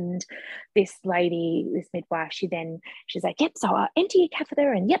 And this lady, this midwife, she's like, "Yep, so I'll empty your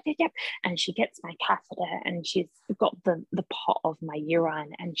catheter," and yep. And she gets my catheter and she's got the pot of my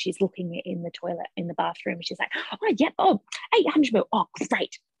urine, and she's looking in the toilet, in the bathroom. She's like, "Oh, yep, 800 ml. Oh,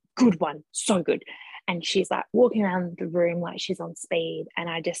 great. Good one. So good." And she's like walking around the room like she's on speed. And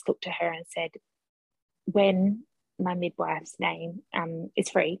I just looked at her and said, "When my midwife's name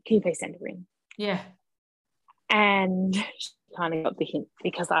is free, can you please send her in?" Yeah. And she kind of got the hint,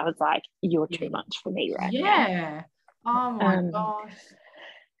 because I was like, "You're too much for me right now." Yeah. Oh my gosh.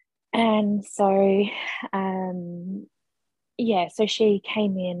 And so, so she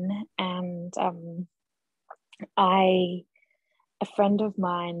came in, and a friend of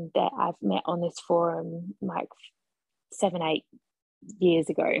mine that I've met on this forum like 7-8 years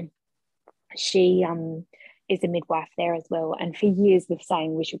ago, she is a midwife there as well. And for years we've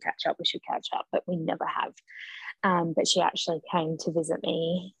saying we should catch up, but we never have. But she actually came to visit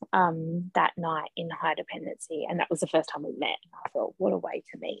me that night in high dependency, and that was the first time we met. And I thought, what a way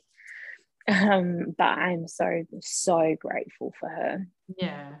to meet. But I'm so grateful for her.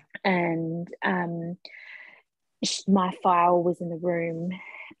 Yeah. And my file was in the room,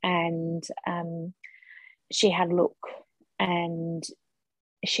 and she had a look, and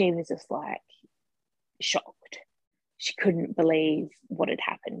she was just like shocked. She couldn't believe what had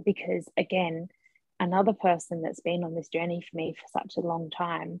happened, because again, another person that's been on this journey for me for such a long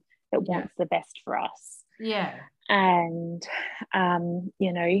time that wants the best for us. Yeah. And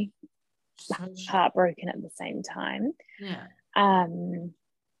heartbroken at the same time. Yeah.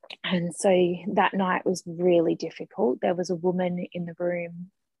 And so that night was really difficult. There was a woman in the room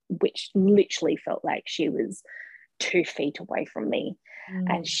which literally felt like she was 2 feet away from me.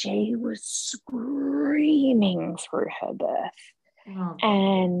 And she was screaming through her birth.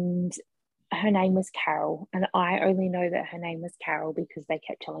 And her name was Carol. And I only know that her name was Carol because they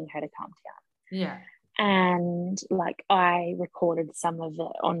kept telling her to calm down. Yeah. And like, I recorded some of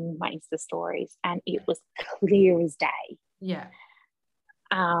it on my Insta stories, and it was clear as day. Yeah.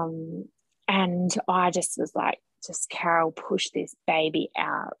 And I just was like, just Carol, push this baby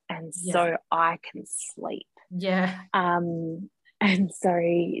out, and so I can sleep. Yeah. And so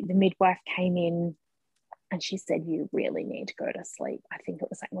the midwife came in, and she said, "You really need to go to sleep." I think it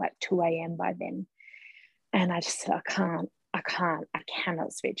was something like 2 a.m. by then. And I just said, I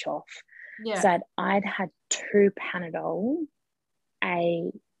cannot switch off. Yeah. So I'd had 2 Panadol,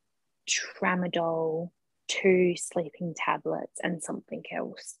 a Tramadol, 2 sleeping tablets, and something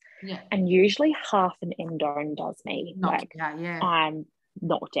else. Yeah. And usually half an endone does me. I'm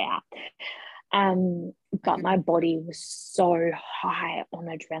knocked out. But my body was so high on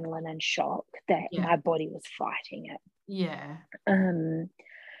adrenaline and shock that my body was fighting it. Yeah.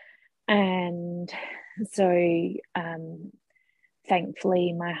 And so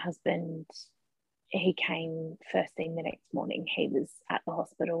thankfully my husband, he came first thing the next morning. He was at the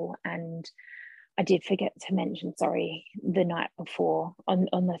hospital, and I did forget to mention, the night before, on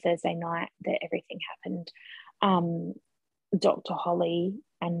the Thursday night that everything happened, Dr. Holly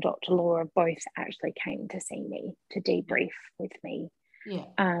and Dr. Laura both actually came to see me to debrief with me,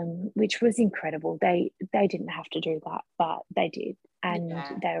 which was incredible. They didn't have to do that, but they did, and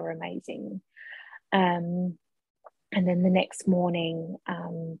they were amazing. And then the next morning,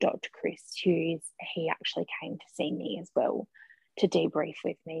 Dr. Chris Hughes, he actually came to see me as well to debrief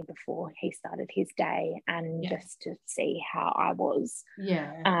with me before he started his day, and just to see how I was.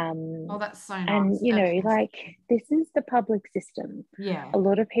 Oh, that's so nice. And, you know, like, this is the public system. A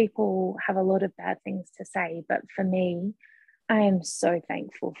lot of people have a lot of bad things to say, but for me, I am so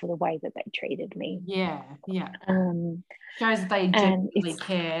thankful for the way that they treated me. Shows that they genuinely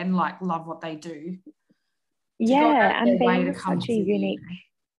care and like love what they do. And being such a unique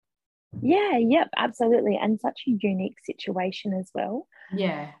absolutely, and such a unique situation as well.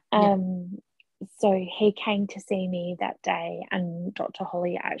 So he came to see me that day, and Dr.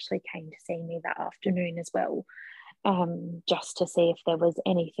 Holly actually came to see me that afternoon as well, just to see if there was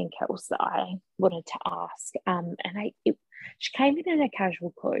anything else that I wanted to ask. And she came in her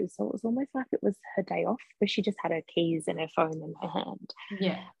casual clothes, so it was almost like it was her day off, but she just had her keys and her phone in her hand.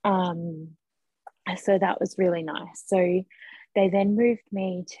 So that was really nice. So they then moved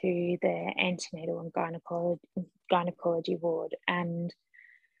me to the antenatal and gynecology ward, and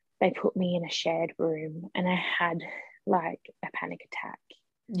they put me in a shared room, and I had like a panic attack.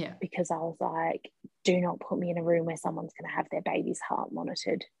 Because I was like, do not put me in a room where someone's going to have their baby's heart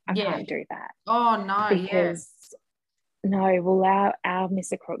monitored. I can't do that. Oh, no. Because no, well, our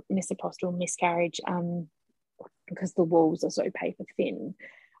misoprostral miscarriage, because the walls are so paper thin,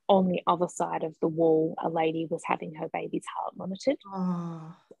 on the other side of the wall, a lady was having her baby's heart monitored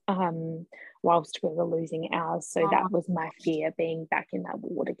whilst we were losing ours. So that was my fear, being back in that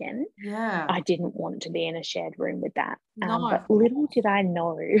ward again. I didn't want to be in a shared room with that. But little did I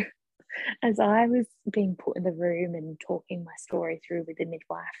know, as I was being put in the room and talking my story through with the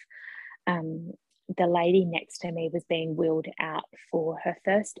midwife, the lady next to me was being wheeled out for her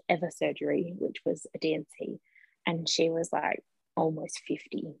first ever surgery, which was a D&C. And she was like almost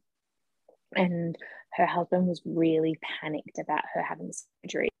 50. And her husband was really panicked about her having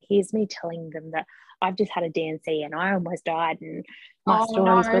surgery. Here's me telling them that I've just had a D&C and I almost died, and my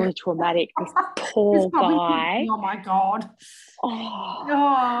story is really traumatic. This poor guy. Oh my God.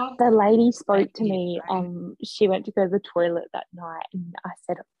 The lady spoke to me. She went to go to the toilet that night, and I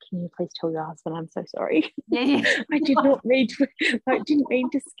said, can you please tell your husband I'm so sorry? I didn't mean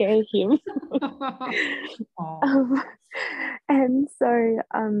to scare him. And so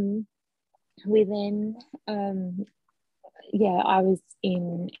we then I was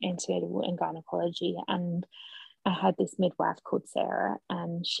in antenatal and gynecology, and I had this midwife called Sarah,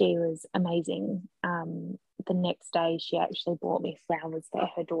 and she was amazing. The next day she actually brought me flowers that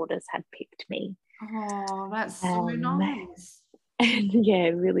her daughters had picked me. Oh, that's so nice.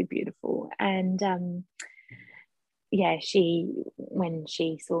 And really beautiful. And when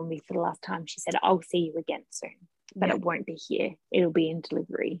she saw me for the last time, she said, I'll see you again soon, but it won't be here. It'll be in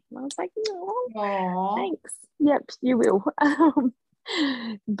delivery. And I was like, no, thanks. Yep, you will.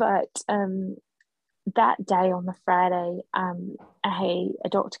 But that day on the Friday, a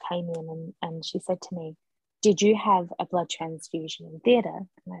doctor came in and she said to me, did you have a blood transfusion in theatre?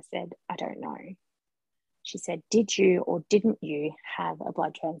 And I said, I don't know. She said, did you or didn't you have a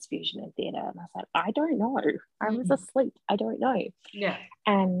blood transfusion in theatre? And I said, I don't know. I was asleep. I don't know.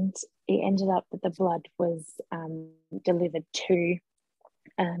 And it ended up that the blood was delivered to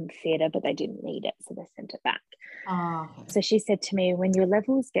theatre, but they didn't need it, so they sent it back. So she said to me, when your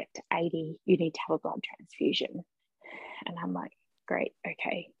levels get to 80, you need to have a blood transfusion. And I'm like, great,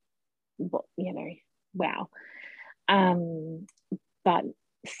 okay. Well, wow. But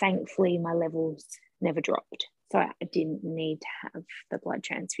thankfully my levels never dropped, so I didn't need to have the blood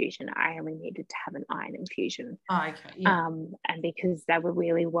transfusion. I only needed to have an iron infusion. And because they were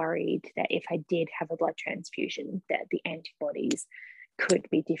really worried that if I did have a blood transfusion, that the antibodies could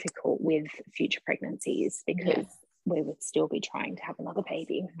be difficult with future pregnancies, because we would still be trying to have another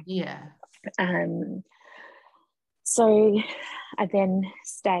baby. So I then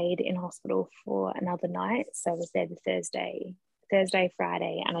stayed in hospital for another night. So I was there the Thursday,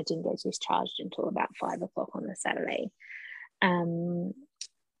 Friday, and I didn't get discharged until about 5 o'clock on the Saturday.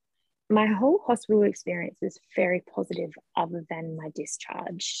 My whole hospital experience was very positive, other than my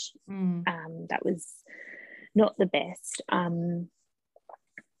discharge. That was not the best.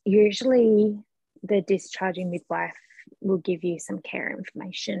 Usually the discharging midwife will give you some care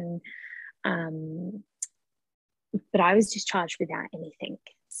information, but I was discharged without anything.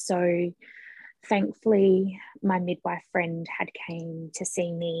 So thankfully my midwife friend had came to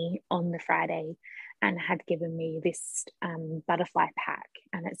see me on the Friday, and had given me this butterfly pack,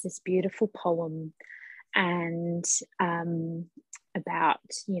 and it's this beautiful poem and about,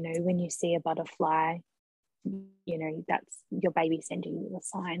 you know, when you see a butterfly, you know, that's your baby sending you a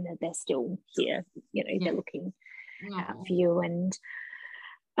sign that they're still here, you know, they're looking out for you. And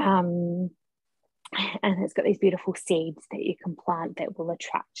it's got these beautiful seeds that you can plant that will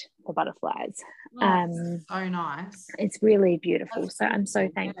attract the butterflies. So nice. It's really beautiful. That's so beautiful. I'm so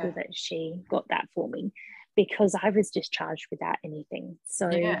thankful that she got that for me, because I was discharged without anything. So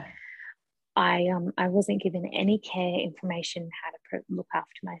I wasn't given any care information how to look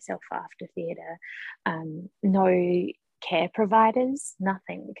after myself after theatre. No care providers,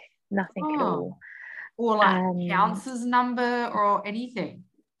 nothing at all. Or like counsellor's number or anything?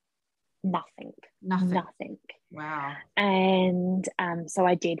 Nothing. Wow. And so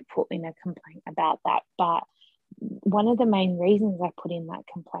I did put in a complaint about that. But one of the main reasons I put in that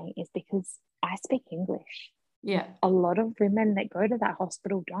complaint is because I speak English. Yeah. A lot of women that go to that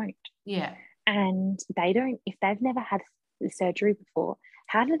hospital don't. Yeah. And they don't, if they've never had surgery before,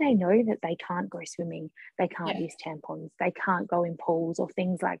 how do they know that they can't go swimming, they can't use tampons, they can't go in pools or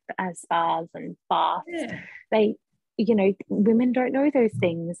things like spas and baths? They, you know, women don't know those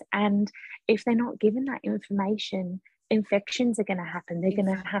things, and if they're not given that information, infections are going to happen. They're going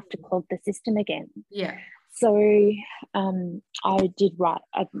to have to clog the system again. So I did write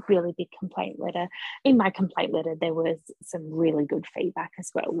a really big complaint letter. In my complaint letter, there was some really good feedback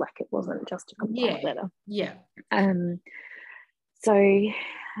as well. Like, it wasn't just a complaint letter. So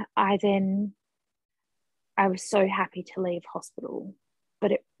I was so happy to leave hospital,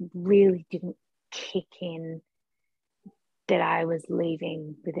 but it really didn't kick in that I was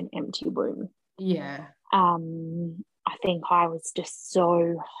leaving with an empty womb. I think I was just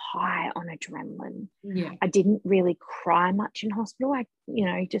so high on adrenaline. I didn't really cry much in hospital. You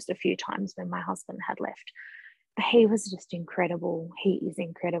know, just a few times when my husband had left. But he was just incredible. He is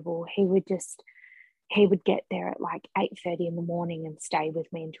incredible. He would get there at like 8:30 in the morning and stay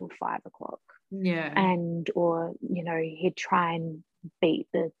with me until 5 o'clock. Or, you know, he'd try and beat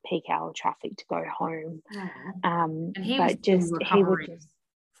the peak hour traffic to go home. And he was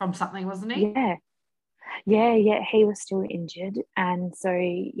from something, wasn't he? Yeah, he was still injured, and so,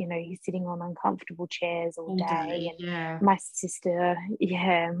 you know, he's sitting on uncomfortable chairs all day. And my sister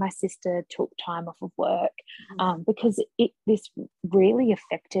took time off of work because this really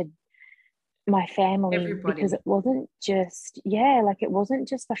affected my family. Because it wasn't just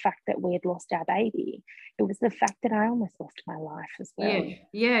the fact that we had lost our baby, it was the fact that I almost lost my life as well.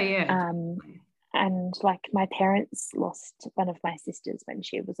 And like, my parents lost one of my sisters when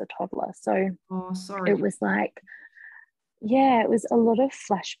she was a toddler. So it was like, it was a lot of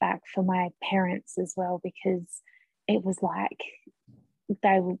flashback for my parents as well, because it was like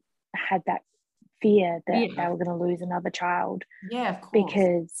they had that fear that they were going to lose another child. Of course.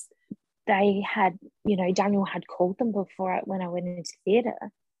 Because they had, you know, Daniel had called them before when I went into theatre.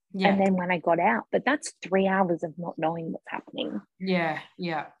 And then when I got out, but that's 3 hours of not knowing what's happening.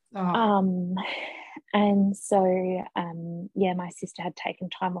 And so my sister had taken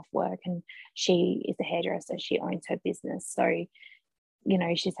time off work, and she is a hairdresser. She owns her business, so, you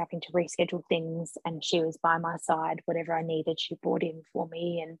know, she's having to reschedule things, and she was by my side. Whatever I needed, she brought in for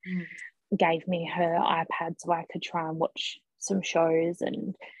me and gave me her iPad so I could try and watch some shows,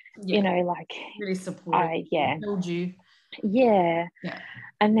 and you know, like, really supportive. Told you.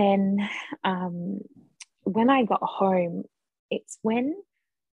 And then when I got home, it's when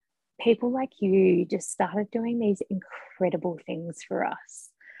people like you just started doing these incredible things for us.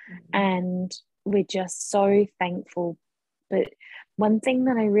 And we're just so thankful. But one thing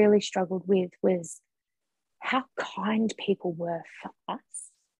that I really struggled with was how kind people were for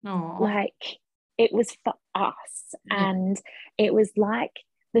us. Like, it was for us. And it was like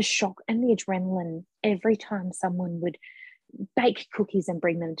the shock and the adrenaline every time someone would bake cookies and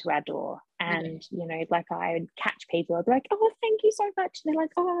bring them to our door. And you know, like, I would catch people, I'd be like, oh, thank you so much, and they're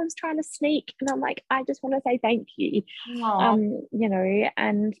like, oh, I was trying to sneak, and I'm like, I just want to say thank you. You know,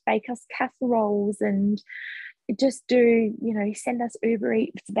 and bake us casseroles, and just do, you know, send us Uber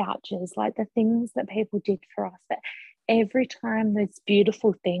Eats vouchers, like the things that people did for us. That every time those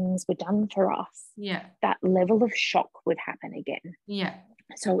beautiful things were done for us, that level of shock would happen again.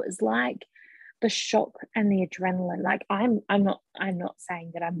 So it was like the shock and the adrenaline. Like, I'm not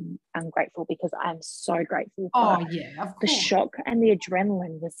saying that I'm ungrateful, because I'm so grateful. Of course. The shock and the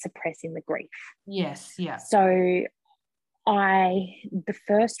adrenaline was suppressing the grief. So the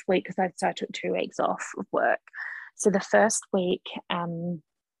first week, because I took 2 weeks off of work. So the first week,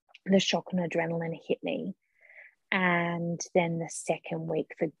 the shock and adrenaline hit me, And then the second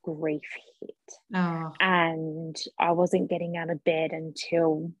week, the grief hit. Oh. And I wasn't getting out of bed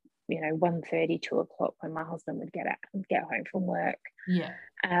until, 1:30, 2:00 when my husband would get home from work. Yeah.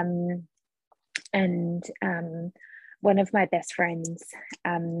 And one of my best friends,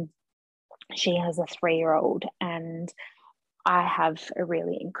 she has a 3-year-old, and I have a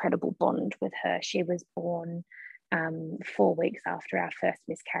really incredible bond with her. She was born 4 weeks after our first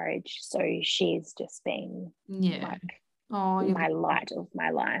miscarriage, so she's just been like my light of my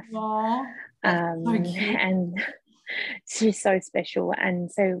life. That's so cute. And she's so special.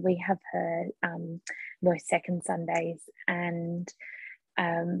 And so we have her most second Sundays, and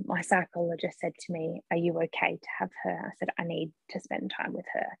my psychologist said to me, "Are you okay to have her?" I said, "I need to spend time with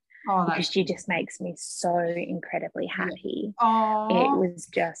her." Because she just makes me so incredibly happy. It was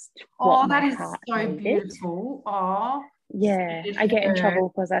just what my heart needed. Beautiful. Yeah, I get in trouble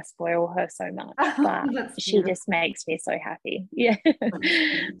because I spoil her so much, but she just makes me so happy. Yeah.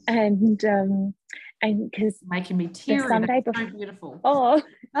 and because making me teary. The Sunday before, so beautiful.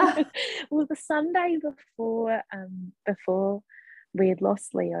 Well, the Sunday before we had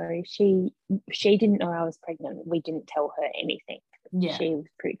lost Leo, she didn't know I was pregnant. We didn't tell her anything. Yeah. She was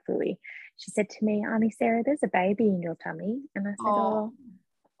pretty cluey. She said to me, "Auntie Sarah, there's a baby in your tummy." And I said,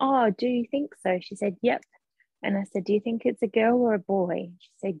 oh, do you think so? She said, "Yep." And I said, "Do you think it's a girl or a boy?"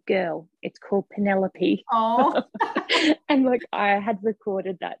 She said, "Girl. It's called Penelope." Oh. And look, I had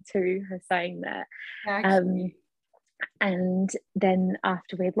recorded that too, her saying that. And then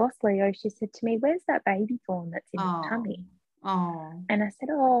after we'd lost Leo, she said to me, "Where's that baby born that's in your tummy?" And I said,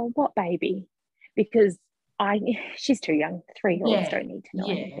 "Oh, what baby?" Because she's too young. 3-year-olds don't need to know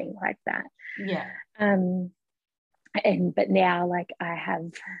anything like that. Yeah. But now, like,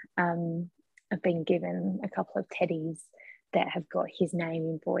 I've been given a couple of teddies that have got his name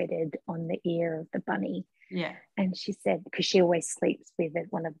embroidered on the ear of the bunny. Yeah. And she said, because she always sleeps with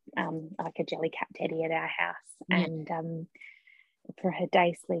one of like a jellycat teddy at our house, and for her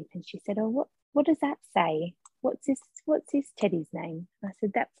day sleep, and she said, "Oh, what does that say? What's this teddy's name?" I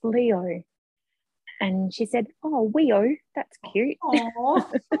said, "That's Leo." And she said, "Oh, Weo, that's cute."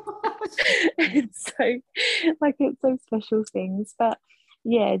 So, like, it's those special things. But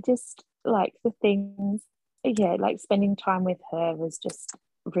yeah, just like the things, like spending time with her was just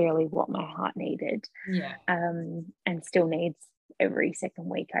really what my heart needed. Yeah. And still needs every second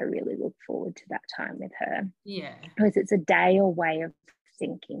week. I really look forward to that time with her. Yeah. Because it's a day away of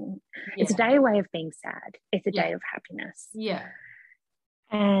thinking. Yeah. It's a day away of being sad. It's a day of happiness. Yeah.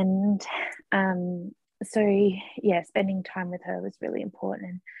 And so spending time with her was really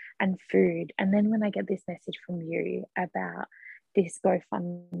important, and food. And then when I get this message from you about this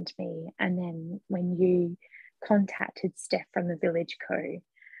GoFundMe, and then when you contacted Steph from the Village Co,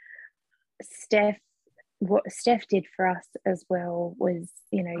 what Steph did for us as well was,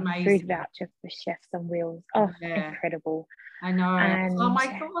 amazing. Food voucher for Chefs on Wheels. Incredible. I know. And oh my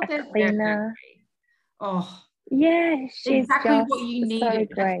God, a cleaner. Yeah, she's exactly just what you needed.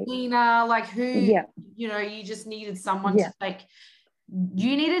 So great. A cleaner, like who, you just needed someone to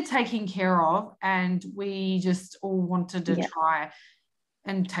you needed taking care of, and we just all wanted to try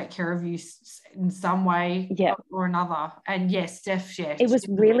and take care of you in some way or another. And yes, Steph, it was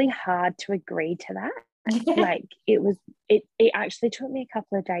really hard to agree to that. Like, it actually took me a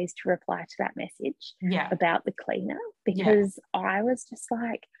couple of days to reply to that message about the cleaner, because I was just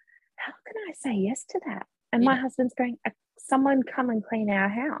like, how can I say yes to that? And my husband's going, "Someone come and clean our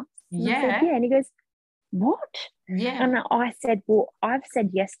house." And I said, and he goes, "What?" And I said, "Well, I've said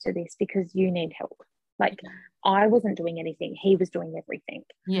yes to this because you need help. Like, I wasn't doing anything. He was doing everything."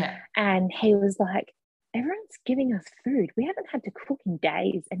 And he was like, "Everyone's giving us food. We haven't had to cook in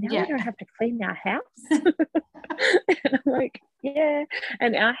days, and now we don't have to clean our house." And I'm like, yeah.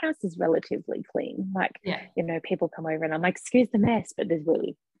 And our house is relatively clean. Like, people come over and I'm like, "Excuse the mess," but there's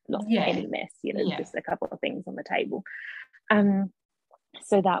really not any mess, just a couple of things on the table.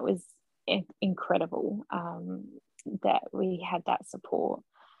 So that was incredible, that we had that support.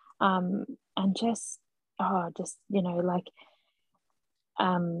 And just like,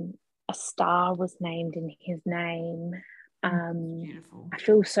 a star was named in his name. Beautiful. I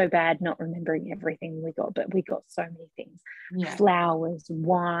feel so bad not remembering everything we got, but we got so many things. Flowers,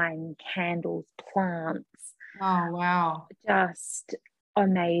 wine, candles, plants. Oh, wow. Just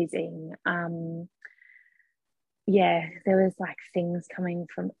amazing. There was like things coming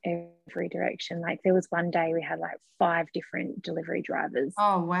from every direction. Like, there was one day we had like 5 different delivery drivers.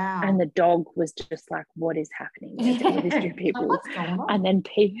 Oh, wow. And the dog was just like, "What is happening? All these new people." What's going on? And then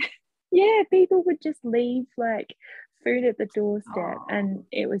people would just leave like food at the doorstep. And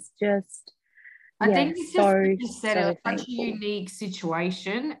it was just I think it's just what you said, it was such a thankful. unique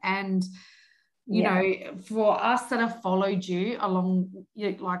situation. And, you Yeah. know, for us that have followed you along,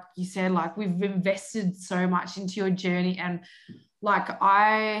 like you said, like we've invested so much into your journey. And like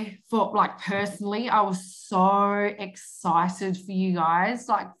I thought, like personally, I was so excited for you guys,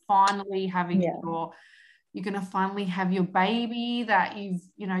 like finally having you're going to finally have your baby that you've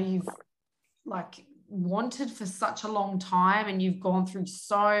like wanted for such a long time, and you've gone through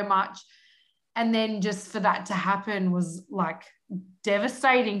so much. And then just for that to happen was like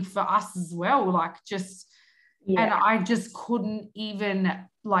devastating for us as well. Like just, and I just couldn't even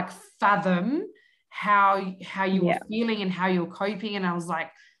like fathom how you were feeling and how you're coping. And I was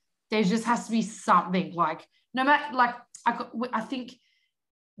like, there just has to be something, like no matter, like I think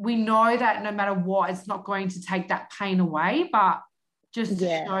we know that no matter what, it's not going to take that pain away, but just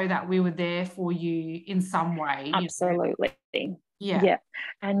to show that we were there for you in some way. Absolutely. Yeah.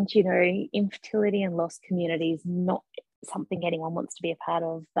 And, you know, infertility and loss community is not something anyone wants to be a part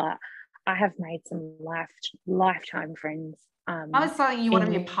of, but I have made some lifetime friends. It's something you want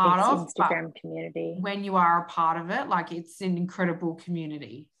to be a part of, Instagram community. When you are a part of it, like it's an incredible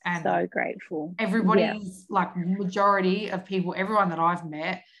community. And so grateful. Everybody's like majority of people, everyone that I've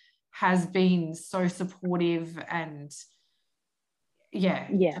met has been so supportive. And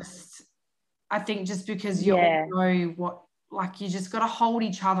just, I think just because you all know what, like you just got to hold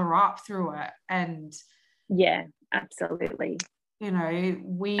each other up through it. And absolutely. You know,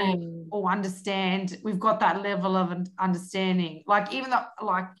 we all understand, we've got that level of understanding. Like, even though,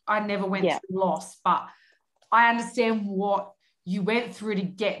 like, I never went through loss, but I understand what you went through to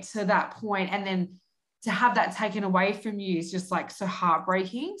get to that point. And then to have that taken away from you is just like so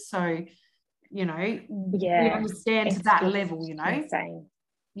heartbreaking. So, you know, we understand to that level, you know. Insane.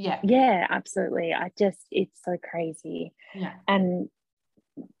 Yeah. Yeah, absolutely. It's so crazy. Yeah. And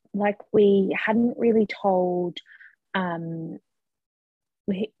like we hadn't really told,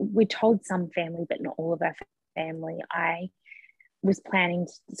 we told some family, but not all of our family. I was planning,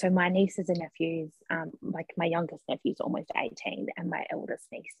 so my nieces and nephews, like my youngest nephew's almost 18 and my eldest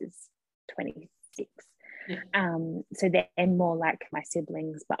niece is 26. So they're more like my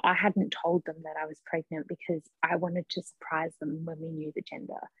siblings, but I hadn't told them that I was pregnant because I wanted to surprise them when we knew the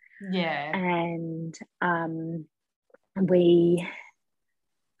gender. And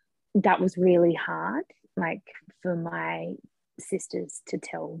that was really hard, like for my sisters to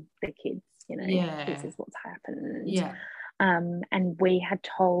tell the kids, you know, this is what's happened. And we had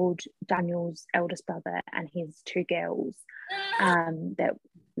told Daniel's eldest brother and his two girls that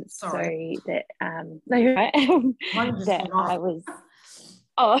that I was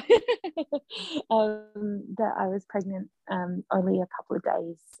that I was pregnant only a couple of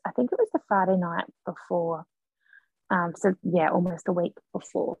days. I think it was the Friday night before. So almost a week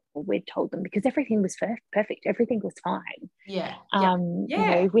before we'd told them, because everything was perfect. Everything was fine. You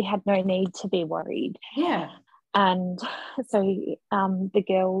know, we had no need to be worried. And so the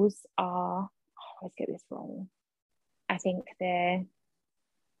girls are, I always get this wrong, I think they're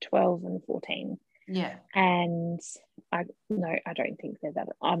 12 and 14. And I don't think they're that.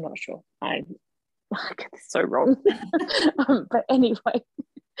 I'm not sure. I get this so wrong. But anyway,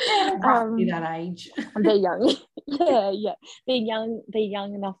 roughly that age. They're young. They're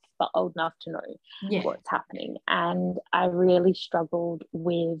young enough but old enough to know what's happening. And I really struggled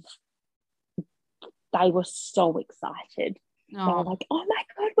with, they were so excited. They were like, oh my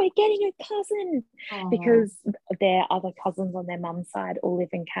God, we're getting a cousin. Because their other cousins on their mum's side all live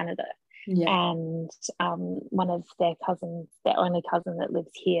in Canada. And one of their cousins, their only cousin that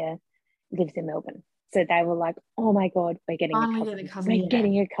lives here, lives in Melbourne. So they were like, oh my God, we're getting a cousin. We're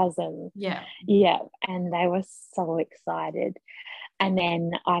getting a cousin. And they were so excited. And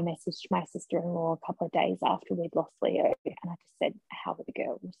then I messaged my sister-in-law a couple of days after we'd lost Leo, and I just said, how are the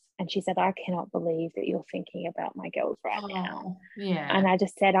girls? And she said, I cannot believe that you're thinking about my girls right now. And I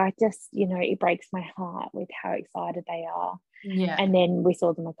just said, you know, it breaks my heart with how excited they are. And then we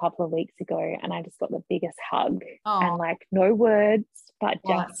saw them a couple of weeks ago, and I just got the biggest hug. And like, no words, but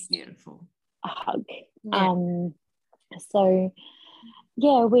just beautiful. A hug. So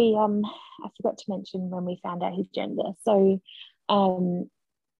we I forgot to mention when we found out his gender. So I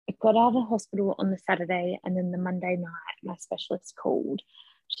got out of the hospital on the Saturday, and then the Monday night my specialist called.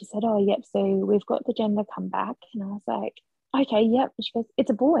 She said, oh yep, so we've got the gender come back. And I was like, okay, yep. And she goes, it's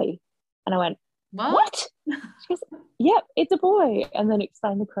a boy. And I went, what? She goes, yep, it's a boy. And then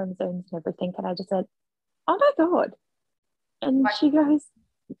explained the chromosomes and everything. And I just said, oh my God. And she goes,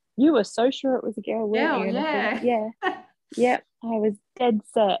 you were so sure it was a girl, weren't you? And I said, yeah, I was dead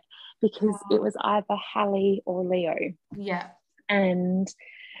set, because it was either Hallie or Leo. And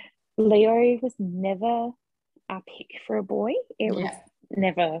Leo was never our pick for a boy. It was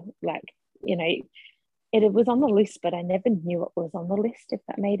never like, you know, it was on the list, but I never knew it was on the list, if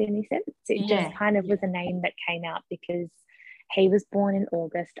that made any sense. It just kind of was a name that came out because he was born in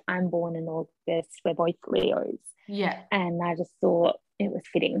August. I'm born in August. We're both Leos. Yeah. And I just thought it was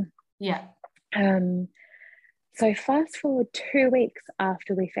fitting. Yeah. So fast forward 2 weeks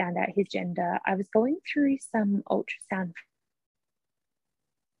after we found out his gender, I was going through some ultrasound.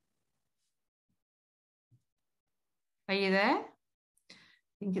 Are you there? I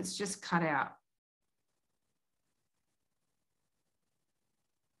think it's just cut out.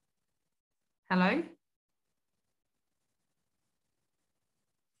 Hello?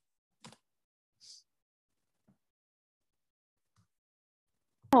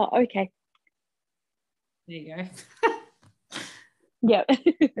 Oh, okay. There you go. Yeah.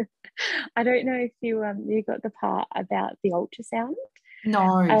 I don't know if you got the part about the ultrasound.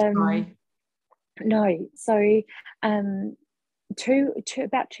 No, sorry. No. So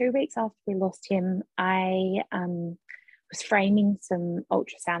about 2 weeks after we lost him, I was framing some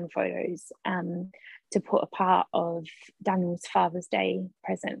ultrasound photos to put a part of Daniel's Father's Day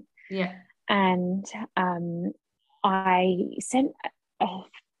present. Yeah. And I sent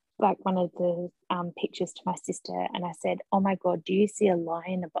like one of the pictures to my sister, and I said, "Oh my God, do you see a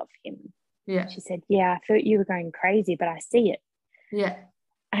lion above him?" Yeah. She said, "Yeah, I thought you were going crazy, but I see it." Yeah.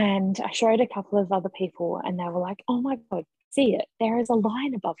 And I showed a couple of other people, and they were like, "Oh my God, see it. There is a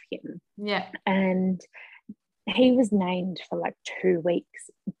lion above him." Yeah. And he was named for like 2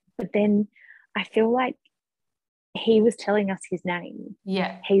 weeks. But then I feel like he was telling us his name.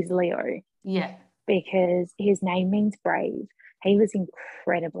 Yeah. He's Leo. Yeah. Because his name means brave. He was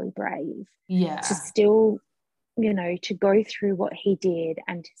incredibly brave. Yeah. To still, you know, to go through what he did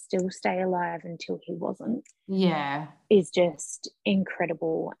and to still stay alive until he wasn't. Yeah. Is just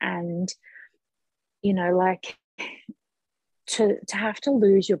incredible. And, you know, like to have to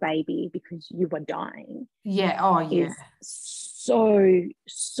lose your baby because you were dying. Yeah. Oh, yeah. Is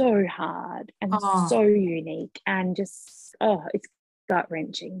so hard and so unique and just, it's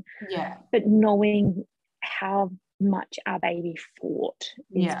gut-wrenching. Yeah. But knowing how much our baby fought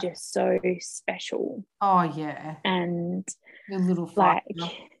is just so special. Oh, yeah. And the little fight.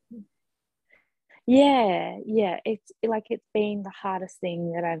 It's like it's been the hardest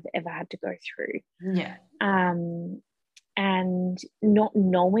thing that I've ever had to go through. Yeah. And not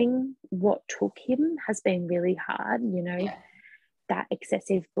knowing what took him has been really hard, you know. That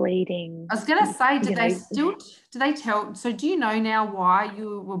excessive bleeding. I was going to say, do they tell, so do you know now why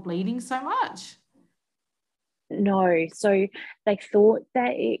you were bleeding so much? No, so they thought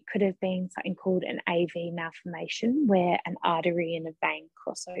that it could have been something called an AV malformation, where an artery and a vein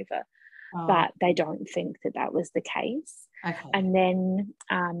cross over, but they don't think that that was the case. Okay. And then,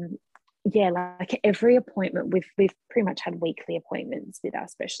 like every appointment, we've pretty much had weekly appointments with our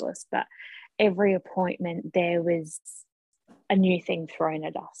specialist, but every appointment there was a new thing thrown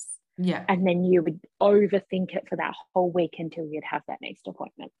at us. Yeah. And then you would overthink it for that whole week until you'd have that next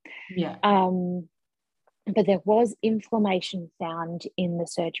appointment. Yeah. But there was inflammation found in the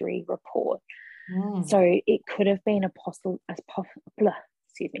surgery report. So it could have been a possible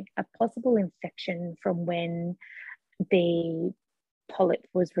infection from when the polyp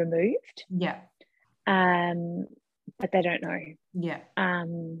was removed. Yeah. But they don't know. Yeah.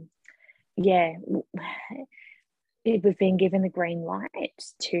 We've been given the green light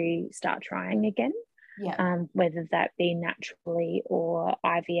to start trying again. Yeah. Whether that be naturally or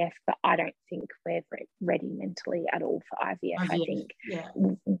IVF, but I don't think we're ready mentally at all for IVF. I think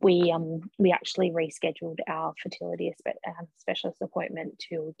we actually rescheduled our fertility specialist appointment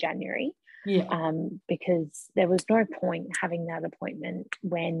till January. Yeah. Because there was no point having that appointment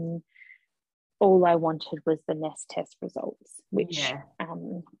when all I wanted was the nest test results, which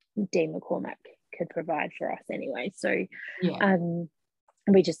Dean McCormack could provide for us anyway. So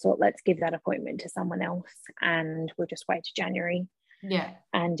we just thought, let's give that appointment to someone else and we'll just wait to January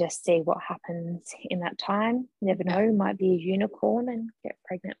and just see what happens in that time. Never know, might be a unicorn and get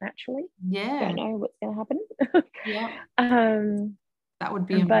pregnant naturally. Don't know what's going to happen. That would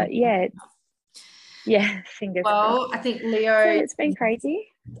be amazing. But fingers crossed. I think Leo, so it's been crazy.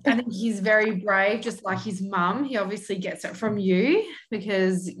 I think he's very brave, just like his mum. He obviously gets it from you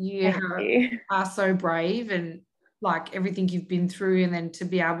because you are so brave and like everything you've been through, and then to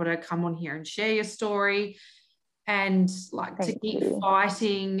be able to come on here and share your story and like to keep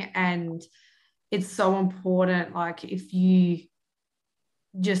fighting. And it's so important. Like if you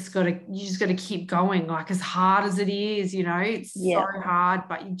just got to keep going, like as hard as it is, you know, it's so hard,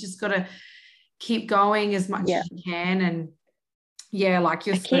 but you just got to keep going as much as you can. And Yeah, like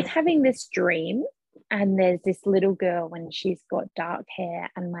you're I keep so, having this dream, and there's this little girl, and she's got dark hair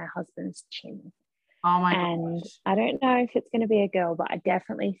and my husband's chin. oh my And gosh, I don't know if it's going to be a girl, but I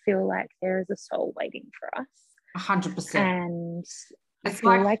definitely feel like there is a soul waiting for us. 100%. And I It's feel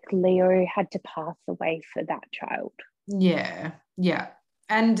like, like Leo had to pass away for that child. yeah, yeah.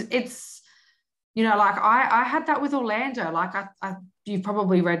 And it's, like I had that with Orlando. Like you've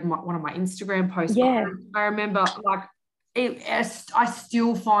probably read one of my Instagram posts, but Yeah, I remember like I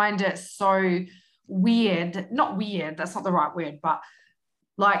still find it so weird. Not weird, that's not the right word, but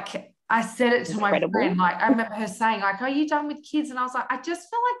like I said it to my incredible. friend. Like I remember her saying, like, "Are you done with kids?" And I was like, I just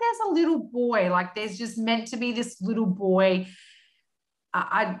feel like there's a little boy. Like there's just meant to be this little boy.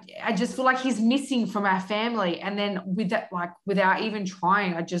 I just feel like he's missing from our family. And then with that, like without even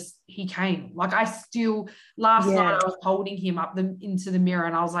trying, he came. Like I still last night Yeah, I was holding him up into the mirror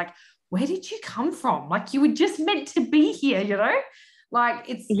and I was like, where did you come from? Like you were just meant to be here. Like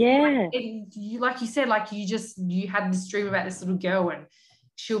it's yeah, like you said, like you had this dream about this little girl and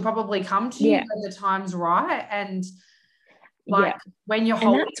she'll probably come to you yeah, when the time's right. And like yeah. when you're And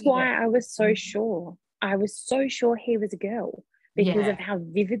holding that's it, why I was so sure. I was so sure he was a girl because yeah, of how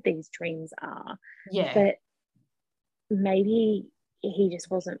vivid these dreams are. yeah, But maybe he just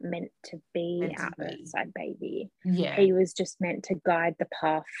wasn't meant to be meant to our be. Earthside baby. Yeah, He was just meant to guide the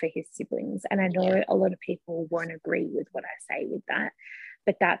path for his siblings. And I yeah, know a lot of people won't agree with what I say with that,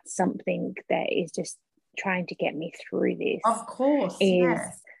 but that's something that is just trying to get me through this of course, is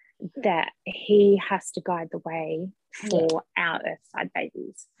yeah. that he has to guide the way Yeah, for our Earthside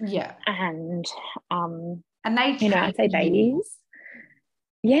babies. yeah. And And they I came say to you. babies.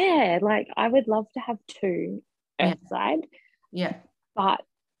 Yeah, like I would love to have two Yeah, Earthside, yeah, but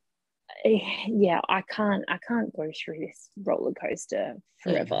yeah, I can't go through this roller coaster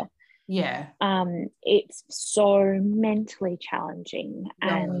yeah, forever. yeah. It's so mentally challenging, Oh,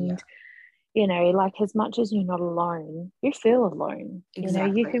 and yeah, like as much as you're not alone, you feel alone. You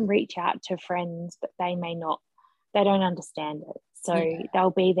exactly. can reach out to friends, but they don't understand it. So Yeah, they'll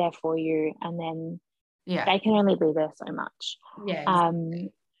be there for you, and then yeah, they can only be there so much. yeah, Um, exactly.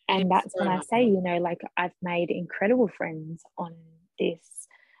 It and is that's so when I say, lonely. like I've made incredible friends on this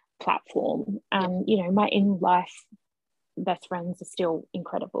platform. Yeah, My in life best friends are still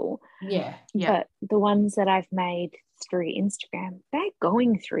incredible, yeah, yeah, but the ones that I've made through Instagram, they're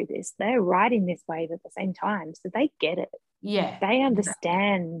going through this. They're riding this wave at the same time, so they get it. yeah, They exactly.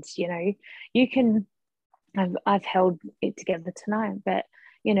 understand. You can. I've held it together tonight, but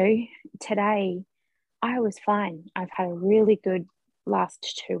today I was fine. I've had a really good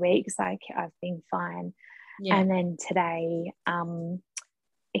last 2 weeks. Like I've been fine. Yeah, And then today,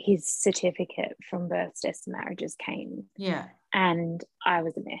 his certificate from births, deaths, and marriages came, yeah, and I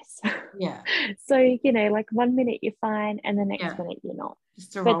was a mess. yeah, So, like 1 minute you're fine and the next yeah. minute you're not.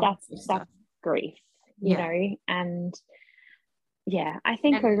 Just a But roller that's coaster. grief, Yeah, and yeah, I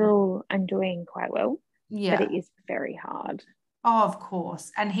think and overall I'm doing quite well, but yeah. it is very hard. Oh, of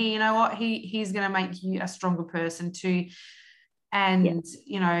course. And he, you know what? He's going to make you a stronger person too. Yeah. And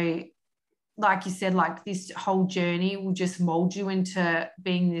like you said, like this whole journey will just mold you into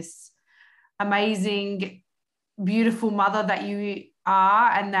being this amazing, beautiful mother that you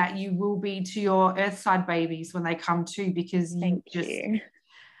are and that you will be to your earthside babies when they come too, because you Thank just, you.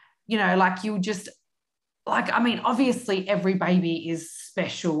 like you just like, I mean, obviously every baby is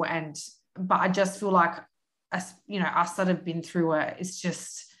special but I just feel like us that have been through it,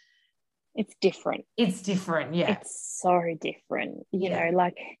 It's different. it's different. Yeah. It's so different. Yeah.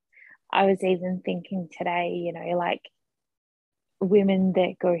 Like I was even thinking today, like women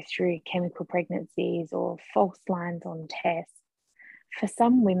that go through chemical pregnancies or false lines on tests, for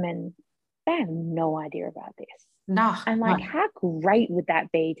some women, they have no idea about this. No, And no. like, how great would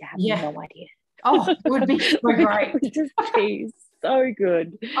that be to have Yeah. no idea? Oh, it would be so It great. would just be so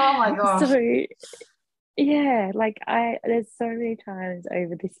good. Oh my gosh. So yeah, like there's so many times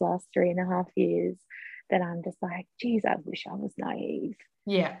over this last 3.5 years that I'm just like, geez, I wish I was naive.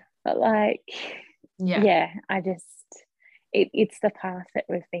 Yeah. But like, Yeah. yeah, it's the path that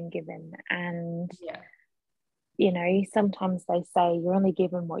we've been given. And, Yeah. sometimes they say you're only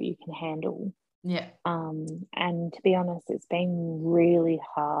given what you can handle. Yeah. And to be honest, it's been really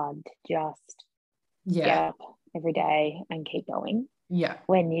hard to just get Yeah. up every day and keep going Yeah.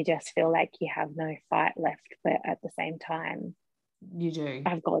 when you just feel like you have no fight left. But at the same time, You do.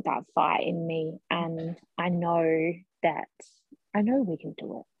 I've got that fight in me, and that I know we can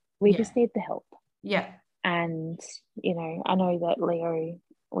do it. We Yeah. just need the help. Yeah. And I know that Leo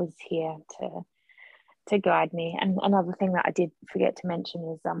was here to guide me. And another thing that I did forget to mention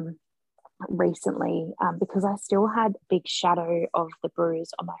is recently, because I still had a big shadow of the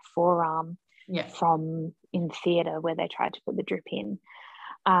bruise on my forearm from in theatre where they tried to put the drip in.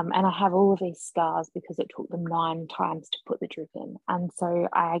 And I have all of these scars because it took them 9 times to put the drip in. And so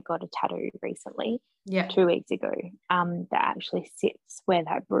I got a tattoo recently, 2 weeks ago, that actually sits where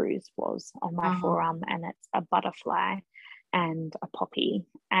that bruise was on my forearm, and it's a butterfly and a poppy.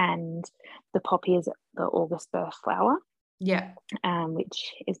 And the poppy is the August birth flower,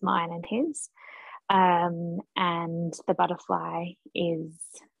 which is mine and his. And the butterfly is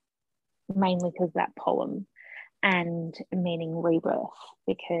mainly because of that poem, and meaning rebirth,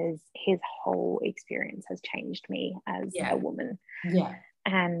 because his whole experience has changed me as a woman.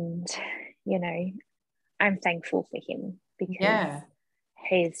 And, you know, I'm thankful for him because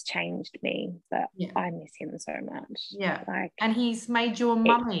he's changed me, but I miss him so much. Like, and he's made your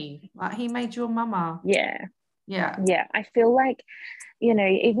mummy. Like, he made your mama. I feel like, you know,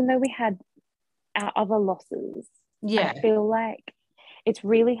 even though we had our other losses, I feel like it's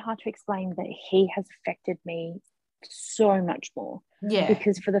really hard to explain that he has affected me so much more,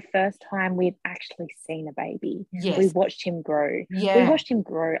 because for the first time we'd actually seen a baby. We watched him grow. We watched him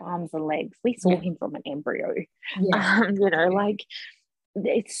grow arms and legs. We saw him from an embryo. You know, like,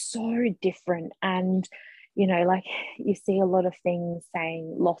 it's so different. And, you know, like, you see a lot of things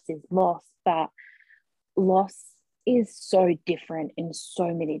saying loss is loss, but loss is so different in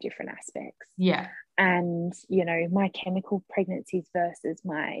so many different aspects. And, you know, my chemical pregnancies versus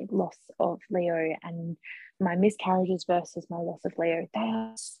my loss of Leo, and my miscarriages versus my loss of Leo, they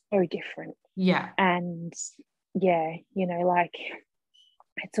are so different. And you know, like,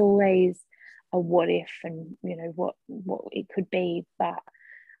 it's always a what if, and, you know, what it could be, but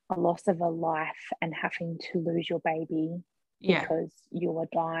a loss of a life and having to lose your baby because you are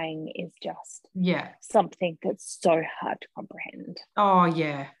dying is just something that's so hard to comprehend.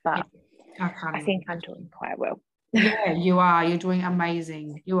 But I think I'm doing quite well. You are. You're doing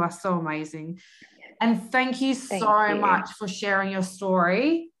amazing. You are so amazing. And thank you so much for sharing your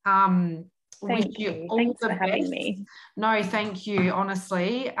story. Thank you. Thanks for having me. No, thank you.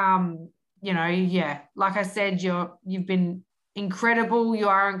 Honestly, you know, like I said, you've been incredible. You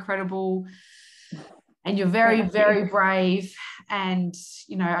are incredible, and you're very, very brave. And,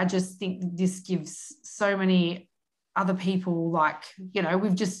 you know, I just think this gives so many other people, like, you know,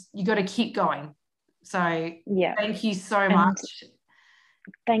 you got to keep going. So thank you so much.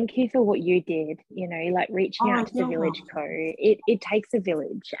 Thank you for what you did, you know, like reaching out to the Village Co. It takes a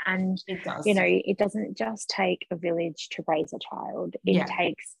village, and it does. You know, it doesn't just take a village to raise a child. It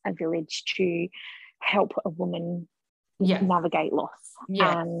takes a village to help a woman navigate loss.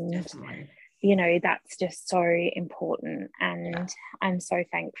 And definitely. You know, that's just so important, and I'm so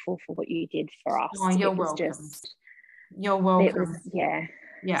thankful for what you did for us. You're welcome. You're welcome. It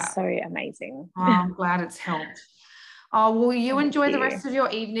was so amazing. I'm glad it's helped. Well, you enjoy the rest of your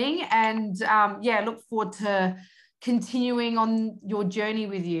evening, and look forward to continuing on your journey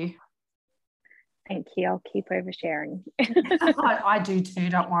with you. Thank you. I'll keep oversharing. I do too,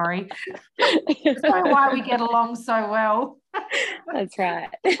 don't worry. That's why we get along so well. That's right.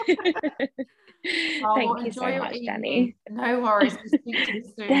 Thank you so much, Danny. No worries. We'll speak to you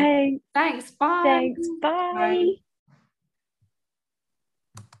soon. Thanks. Bye. Bye.